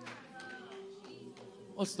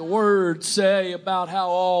 What's the word say about how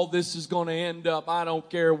all this is going to end up? I don't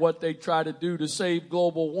care what they try to do to save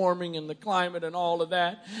global warming and the climate and all of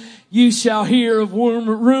that. Ye shall hear of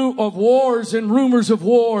wars and rumors of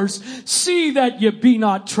wars. See that ye be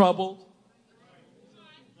not troubled.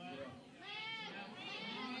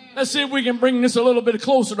 Let's see if we can bring this a little bit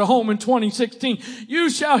closer to home in 2016.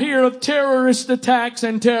 You shall hear of terrorist attacks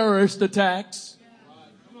and terrorist attacks.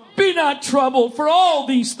 Be not troubled, for all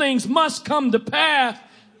these things must come to pass.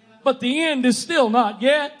 But the end is still not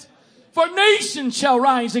yet. For nation shall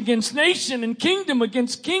rise against nation, and kingdom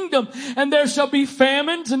against kingdom, and there shall be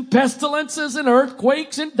famines and pestilences and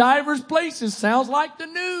earthquakes in divers places. Sounds like the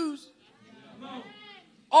news.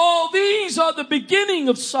 All these are the beginning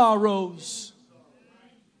of sorrows.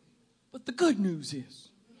 But the good news is,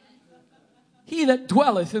 he that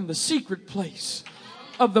dwelleth in the secret place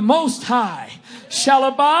of the Most High shall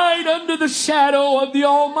abide under the shadow of the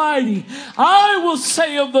Almighty. I will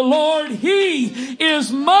say of the Lord, he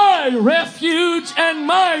is my refuge and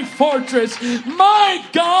my fortress. My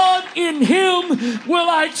God, in him will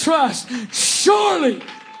I trust. Surely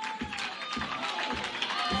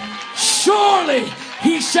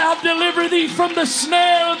he shall deliver thee from the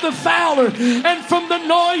snare of the fowler and from the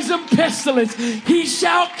noisome pestilence. He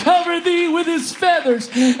shall cover thee with his feathers,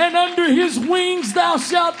 and under his wings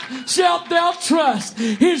shalt thou trust.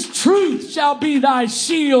 His truth shall be thy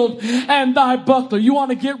shield and thy buckler. You want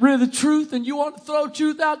to get rid of the truth and you want to throw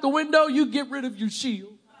truth out the window? You get rid of your shield.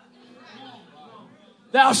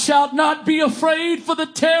 Thou shalt not be afraid for the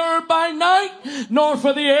terror by night, nor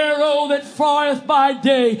for the arrow that flieth by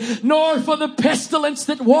day, nor for the pestilence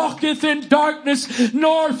that walketh in darkness,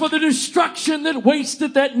 nor for the destruction that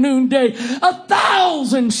wasteth at noonday.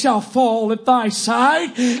 1,000 shall fall at thy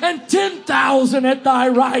side, and 10,000 at thy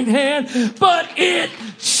right hand, but it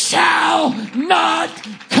shall not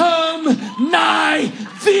come nigh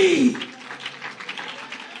thee.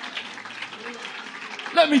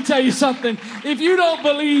 Let me tell you something. If you don't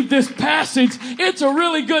believe this passage, it's a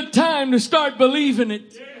really good time to start believing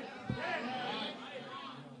it.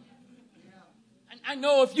 I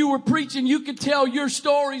know if you were preaching, you could tell your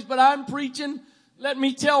stories, but I'm preaching. Let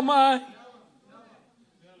me tell mine.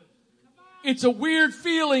 It's a weird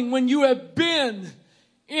feeling when you have been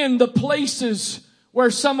in the places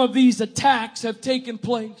where some of these attacks have taken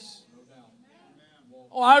place.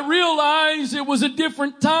 Oh, I realize it was a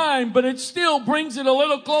different time, but it still brings it a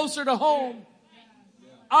little closer to home.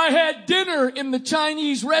 I had dinner in the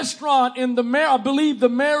Chinese restaurant in I believe the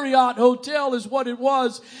Marriott Hotel is what it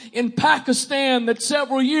was, in Pakistan, that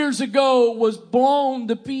several years ago was blown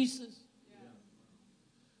to pieces.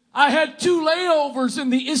 I had 2 layovers in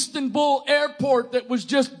the Istanbul airport that was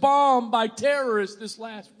just bombed by terrorists this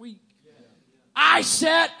last week. I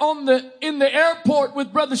sat in the airport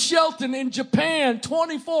with Brother Shelton in Japan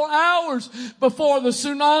 24 hours before the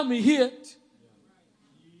tsunami hit.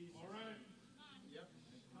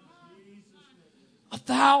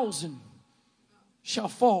 1,000 shall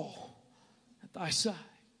fall at thy side,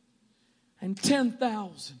 and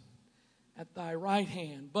 10,000 at thy right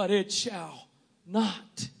hand, but it shall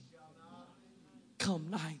not come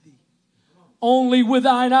nigh thee. Only with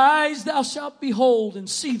thine eyes thou shalt behold and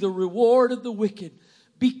see the reward of the wicked,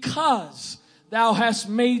 because thou hast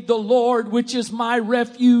made the Lord, which is my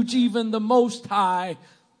refuge, even the Most High,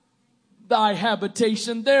 thy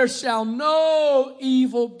habitation. There shall no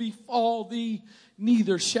evil befall thee,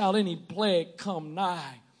 neither shall any plague come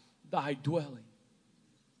nigh thy dwelling.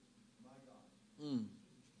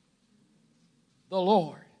 The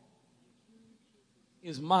Lord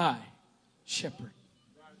is my shepherd.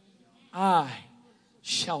 I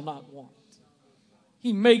shall not want.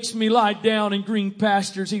 He makes me lie down in green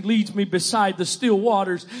pastures. He leads me beside the still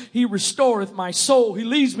waters. He restoreth my soul. He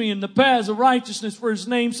leads me in the paths of righteousness for his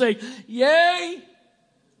name's sake. Yea,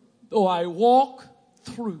 though I walk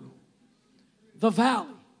through the valley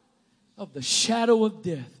of the shadow of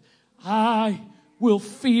death, I will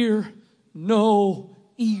fear no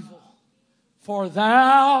evil. For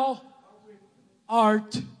thou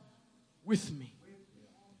art with me.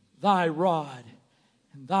 Thy rod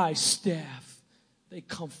and thy staff, they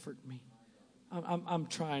comfort me. I'm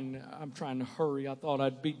trying to hurry. I thought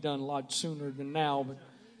I'd be done a lot sooner than now, but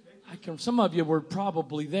some of you were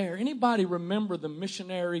probably there. Anybody remember the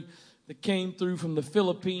missionary that came through from the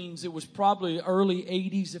Philippines? It was probably early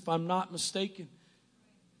 80s, if I'm not mistaken.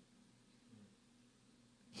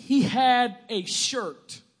 He had a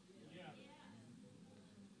shirt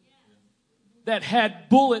that had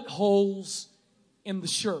bullet holes in the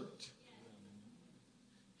shirt.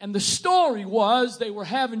 And the story was they were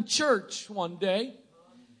having church one day,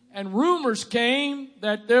 and rumors came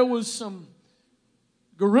that there was some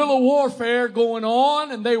guerrilla warfare going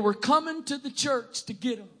on, and they were coming to the church to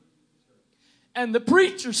get him. And the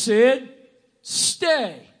preacher said,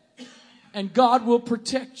 stay, and God will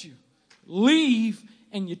protect you. Leave,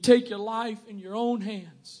 and you take your life in your own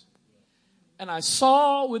hands. And I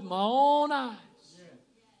saw with my own eyes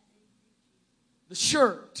the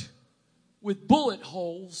shirt with bullet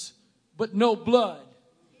holes, but no blood.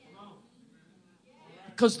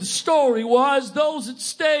 Because the story was those that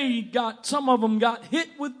stayed some of them got hit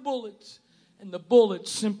with bullets, and the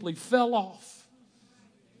bullets simply fell off.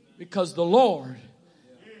 Because the Lord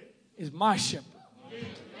is my shepherd.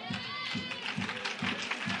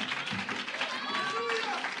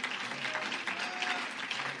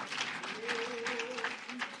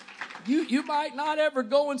 You might not ever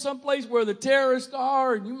go in some place where the terrorists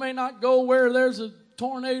are, and you may not go where there's a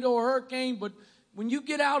tornado or hurricane, but when you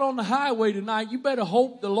get out on the highway tonight, you better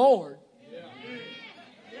hope the Lord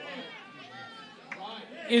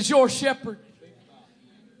is your shepherd.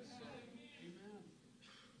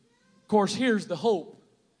 Of course, here's the hope.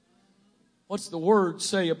 What's the word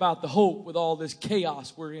say about the hope with all this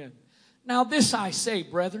chaos we're in? Now this I say,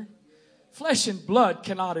 brethren, flesh and blood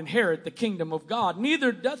cannot inherit the kingdom of God,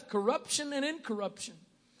 neither doth corruption and incorruption.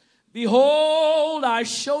 Behold, I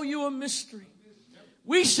show you a mystery.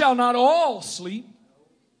 We shall not all sleep.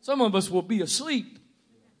 Some of us will be asleep,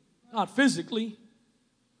 not physically,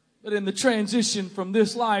 but in the transition from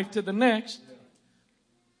this life to the next.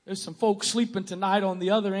 There's some folks sleeping tonight on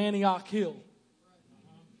the other Antioch Hill.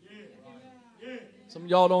 Some of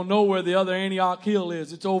y'all don't know where the other Antioch Hill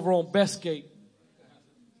is. It's over on Bestgate.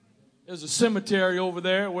 There's a cemetery over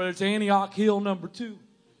there where it's Antioch Hill number 2.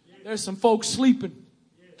 There's some folks sleeping.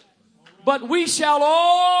 But we shall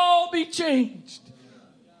all be changed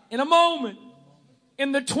in a moment,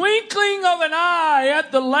 in the twinkling of an eye,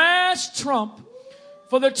 at the last trump.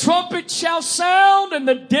 For the trumpet shall sound, and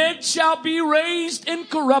the dead shall be raised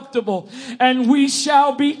incorruptible, and we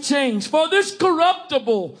shall be changed. For this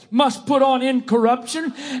corruptible must put on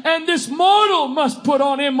incorruption, and this mortal must put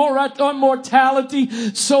on immortality.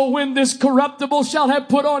 So when this corruptible shall have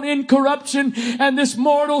put on incorruption, and this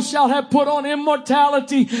mortal shall have put on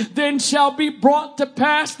immortality, then shall be brought to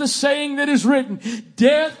pass the saying that is written,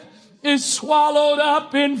 death is swallowed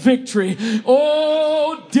up in victory.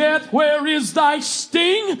 O death, where is thy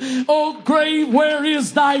sting? O grave, where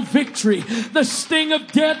is thy victory? The sting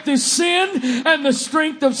of death is sin, and the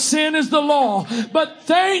strength of sin is the law. But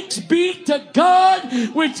thanks be to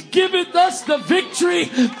God, which giveth us the victory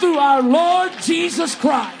through our Lord Jesus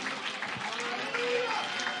Christ.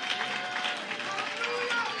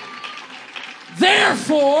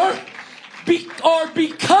 Therefore,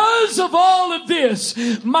 because of all of this,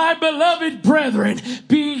 my beloved brethren,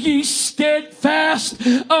 be ye steadfast,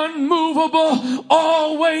 unmovable,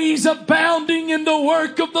 always abounding in the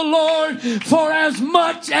work of the Lord, for as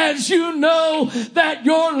much as you know that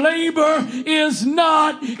your labor is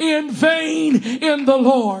not in vain in the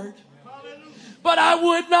Lord. But I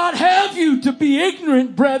would not have you to be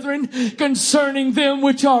ignorant, brethren, concerning them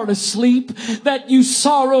which are asleep, that you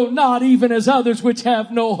sorrow not even as others which have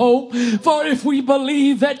no hope. For if we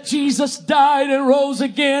believe that Jesus died and rose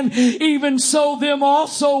again, even so them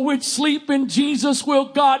also which sleep in Jesus will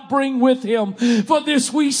God bring with him. For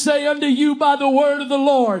this we say unto you by the word of the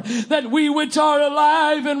Lord, that we which are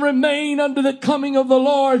alive and remain unto the coming of the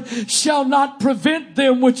Lord shall not prevent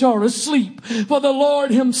them which are asleep. For the Lord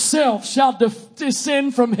himself shall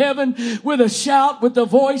descend from heaven with a shout, with the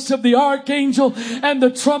voice of the archangel and the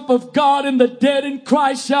trump of God, and the dead in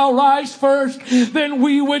Christ shall rise first. Then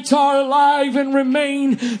we which are alive and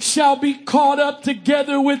remain shall be caught up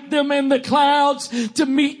together with them in the clouds to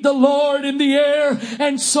meet the Lord in the air,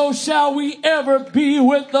 and so shall we ever be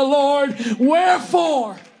with the Lord.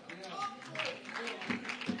 Wherefore,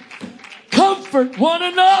 comfort one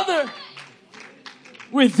another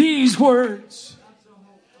with these words.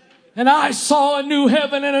 And I saw a new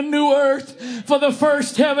heaven and a new earth, for the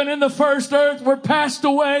first heaven and the first earth were passed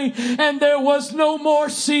away, and there was no more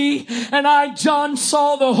sea. And I, John,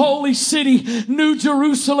 saw the holy city, New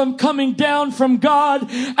Jerusalem, coming down from God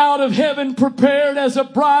out of heaven, prepared as a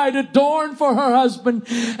bride adorned for her husband.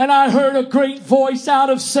 And I heard a great voice out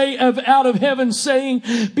of heaven saying,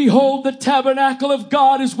 Behold, the tabernacle of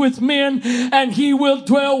God is with men, and he will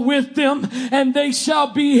dwell with them, and they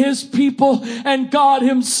shall be his people, and God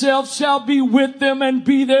himself shall be with them and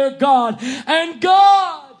be their God. And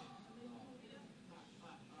God.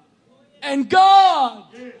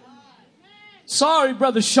 Sorry,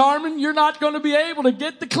 Brother Sharman, you're not going to be able to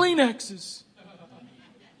get the Kleenexes.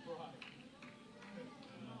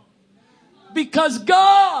 Because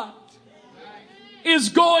God is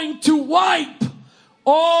going to wipe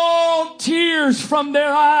all tears from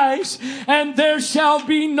their eyes, and there shall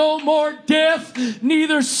be no more death,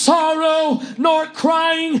 neither sorrow nor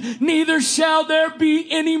crying, neither shall there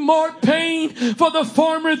be any more pain, for the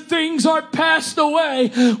former things are passed away.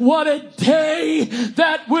 What a day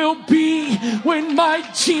that will be when my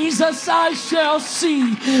Jesus I shall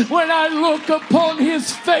see, when I look upon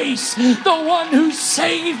his face, the one who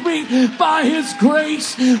saved me by his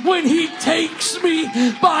grace, when he takes me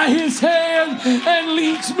by his hand and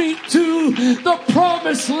leads me to the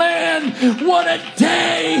promised land. What a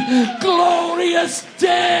day, glorious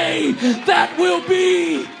day that will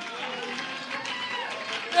be.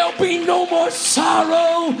 There'll be no more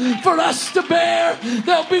sorrow for us to bear.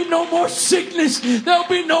 There'll be no more sickness. There'll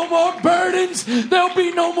be no more burdens. There'll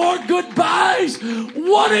be no more goodbyes.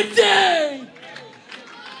 What a day.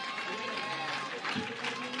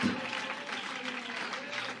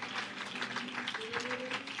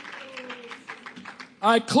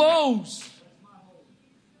 I close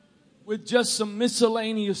with just some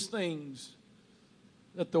miscellaneous things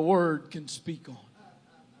that the Word can speak on.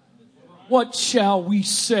 What shall we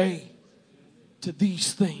say to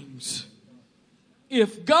these things?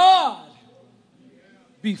 If God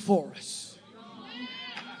be for us.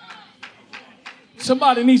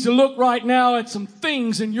 Somebody needs to look right now at some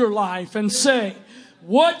things in your life and say,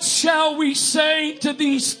 what shall we say to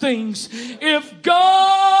these things? If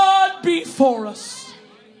God be for us,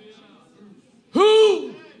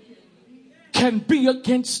 who can be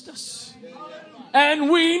against us? And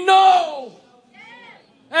we know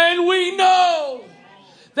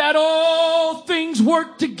that all things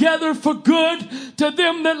work together for good to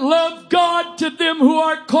them that love God, to them who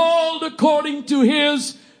are called according to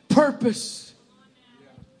his purpose.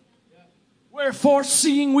 Wherefore,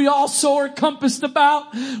 seeing we also are compassed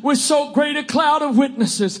about with so great a cloud of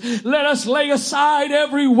witnesses, let us lay aside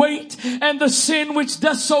every weight and the sin which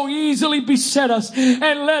doth so easily beset us,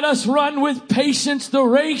 and let us run with patience the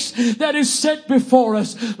race that is set before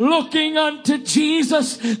us, looking unto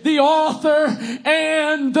Jesus, the author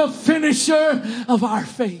and the finisher of our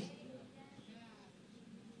faith.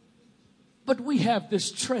 But we have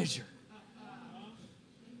this treasure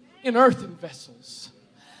in earthen vessels,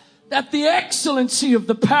 that the excellency of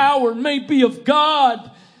the power may be of God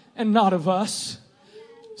and not of us.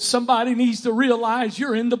 Somebody needs to realize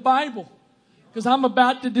you're in the Bible, because I'm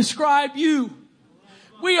about to describe you.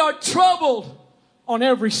 We are troubled on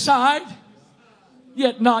every side,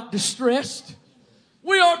 yet not distressed.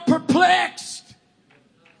 We are perplexed,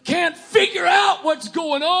 can't figure out what's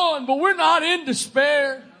going on, but we're not in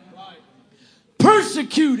despair.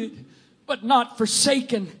 Persecuted, but not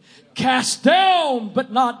forsaken. cast down,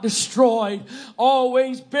 but not destroyed,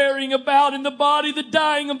 always bearing about in the body the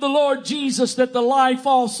dying of the Lord Jesus, that the life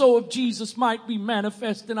also of Jesus might be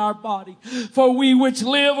manifest in our body. For we which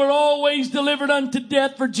live are always delivered unto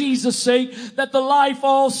death for Jesus' sake, that the life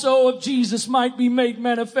also of Jesus might be made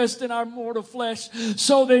manifest in our mortal flesh.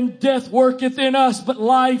 So then death worketh in us, but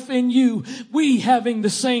life in you. We, having the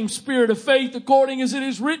same spirit of faith, according as it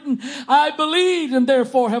is written, I believed, and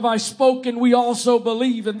therefore have I spoken. We also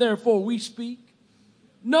believe, and therefore we speak,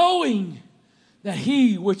 knowing that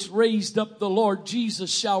he which raised up the Lord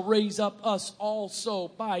Jesus shall raise up us also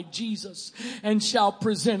by Jesus, and shall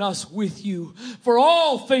present us with you. For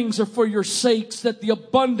all things are for your sakes, that the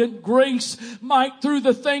abundant grace might through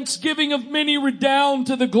the thanksgiving of many redound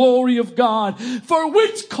to the glory of God. For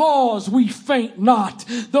which cause we faint not,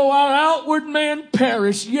 though our outward man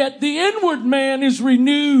perish, yet the inward man is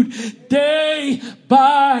renewed day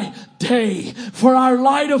by day. For our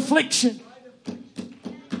light affliction.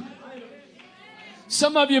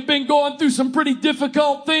 Some of you have been going through some pretty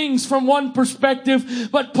difficult things from one perspective,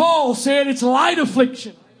 but Paul said it's light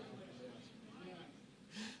affliction.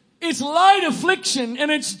 It's light affliction, and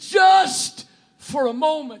it's just for a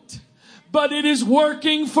moment. But it is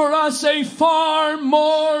working for us a far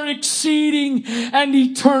more exceeding and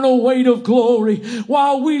eternal weight of glory,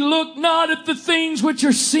 while we look not at the things which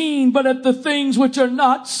are seen, but at the things which are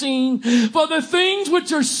not seen. For the things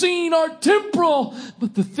which are seen are temporal,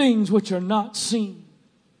 but the things which are not seen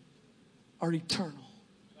are eternal.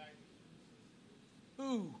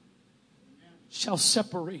 Who shall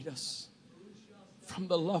separate us from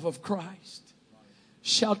the love of Christ?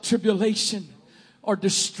 Shall tribulation or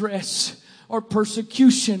distress or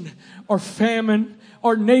persecution or famine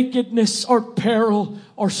or nakedness or peril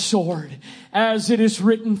or sword? As it is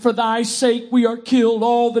written, for thy sake we are killed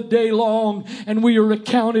all the day long, and we are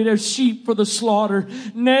accounted as sheep for the slaughter.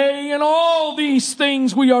 Nay, in all these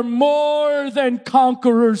things we are more than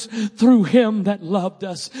conquerors through him that loved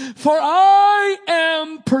us. For I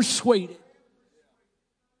am persuaded.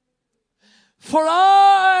 For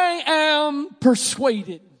I am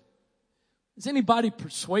persuaded. Is anybody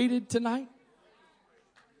persuaded tonight?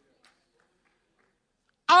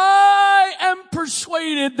 I am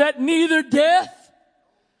persuaded that neither death,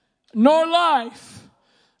 nor life,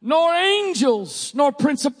 nor angels, nor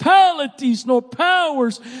principalities, nor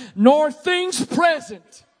powers, nor things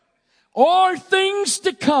present, or things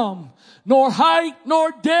to come, nor height,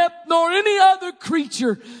 nor depth, nor any other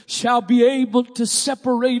creature shall be able to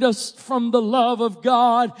separate us from the love of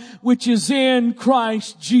God, which is in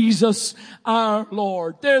Christ Jesus our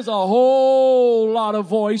Lord. There's a whole lot of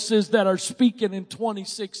voices that are speaking in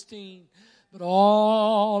 2016, but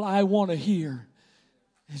all I want to hear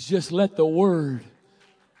is just let the word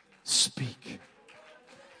speak.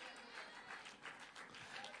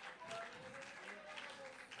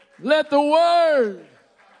 Let the word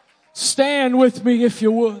stand with me if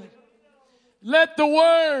you would. Let the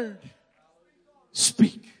word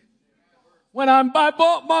speak. When I'm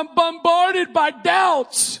bombarded by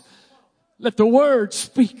doubts, let the word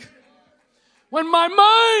speak. When my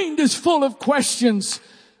mind is full of questions,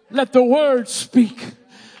 let the word speak.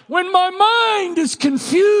 When my mind is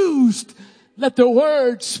confused, let the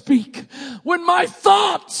word speak. When my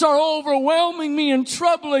thoughts are overwhelming me and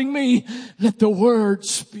troubling me, let the word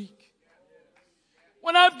speak.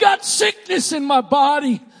 When I've got sickness in my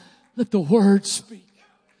body, let the word speak.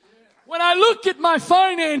 When I look at my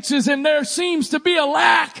finances and there seems to be a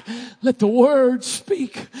lack, let the word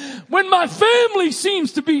speak. When my family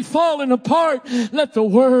seems to be falling apart, let the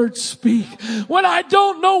word speak. When I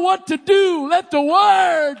don't know what to do, let the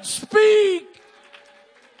word speak.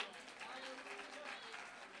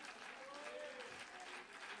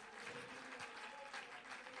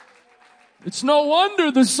 It's no wonder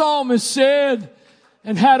the psalmist said,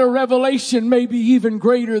 and had a revelation maybe even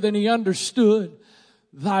greater than he understood,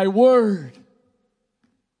 thy word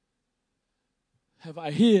have I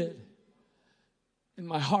hid in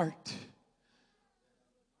my heart,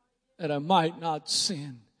 that I might not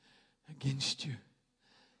sin against you.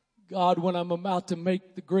 God, when I'm about to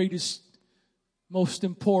make the greatest, most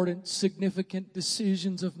important, significant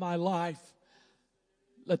decisions of my life,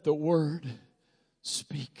 let the word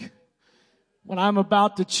speak. When I'm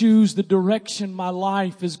about to choose the direction my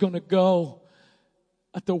life is going to go,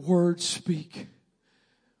 let the word speak.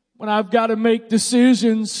 When I've got to make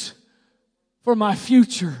decisions for my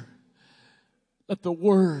future, let the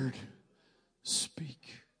word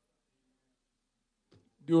speak.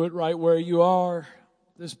 Do it right where you are.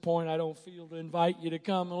 At this point, I don't feel to invite you to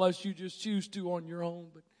come unless you just choose to on your own.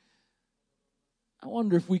 But I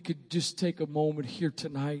wonder if we could just take a moment here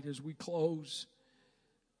tonight as we close.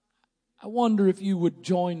 I wonder if you would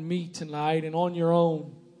join me tonight and on your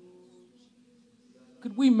own.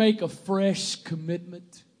 Could we make a fresh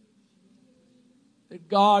commitment that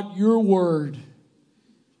God, your word,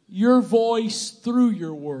 your voice through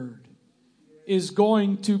your word is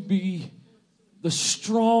going to be the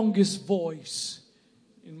strongest voice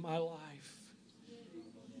in my life.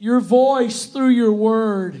 Your voice through your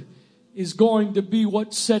word is going to be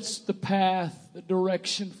what sets the path, the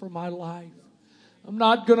direction for my life. I'm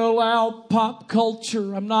not going to allow pop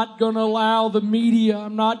culture. I'm not going to allow the media.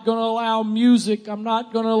 I'm not going to allow music. I'm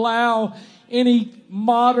not going to allow any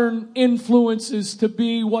modern influences to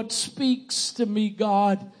be what speaks to me,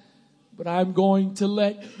 God. But I'm going to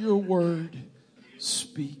let your word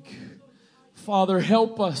speak. Father,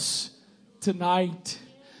 help us tonight.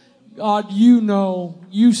 God, you know,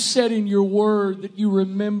 you said in your word that you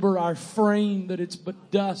remember our frame, that it's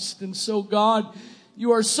but dust. And so, God,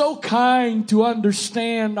 you are so kind to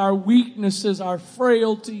understand our weaknesses, our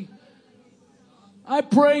frailty. I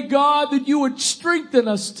pray, God, that you would strengthen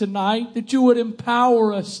us tonight, that you would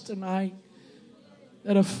empower us tonight,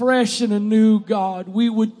 that afresh and anew, God, we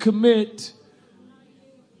would commit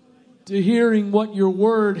to hearing what your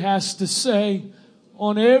word has to say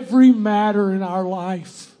on every matter in our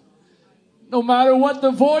life. No matter what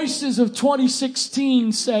the voices of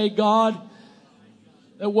 2016 say, God,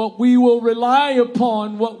 that what we will rely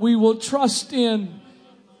upon, what we will trust in,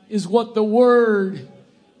 is what the word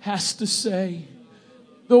has to say.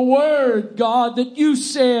 The word, God, that you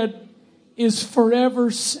said is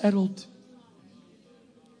forever settled.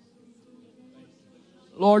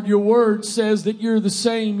 Lord, your word says that you're the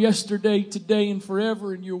same yesterday, today, and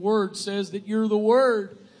forever. And your word says that you're the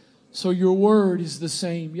word. So your word is the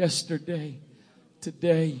same yesterday,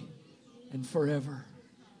 today, and forever.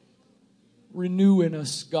 Renew in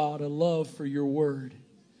us, God, a love for your word.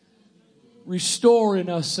 Restore in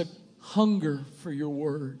us a hunger for your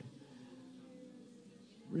word.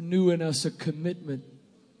 Renew in us a commitment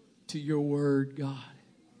to your word, God.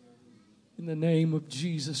 In the name of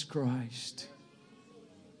Jesus Christ.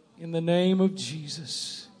 In the name of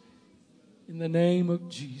Jesus. In the name of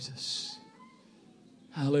Jesus.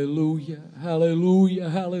 Hallelujah, hallelujah,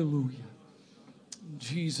 hallelujah. In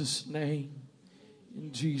Jesus' name.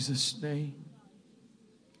 In Jesus' name.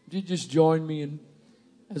 Would you just join me in,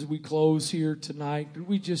 as we close here tonight? Could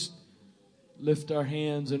we just lift our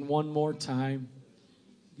hands and one more time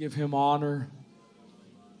give him honor,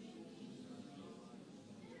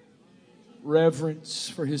 reverence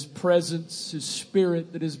for his presence, his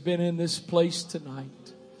spirit that has been in this place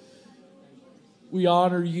tonight. We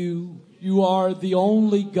honor you. You are the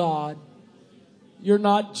only God. You're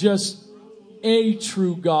not just a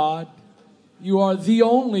true God. You are the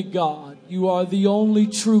only God. You are the only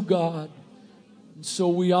true God. And so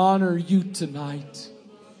we honor you tonight.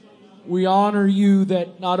 We honor you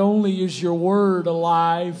that not only is your word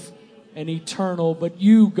alive and eternal, but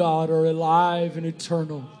you, God, are alive and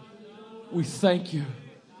eternal. We thank you.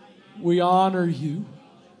 We honor you.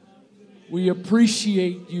 We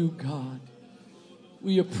appreciate you, God.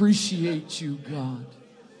 We appreciate you, God.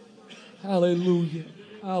 Hallelujah.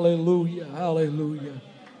 Hallelujah. Hallelujah.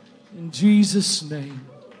 In Jesus' name.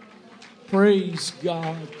 Praise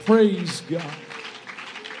God. Praise God.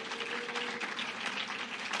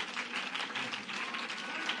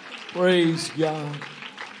 Praise God.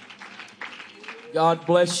 God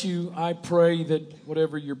bless you. I pray that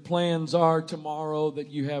whatever your plans are tomorrow, that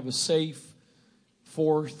you have a safe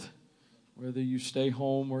 4th. Whether you stay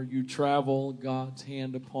home or you travel, God's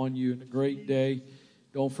hand upon you and a great day.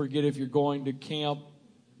 Don't forget, if you're going to camp,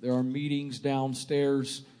 there are meetings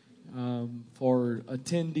downstairs for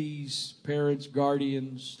attendees, parents,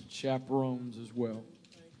 guardians, chaperones as well.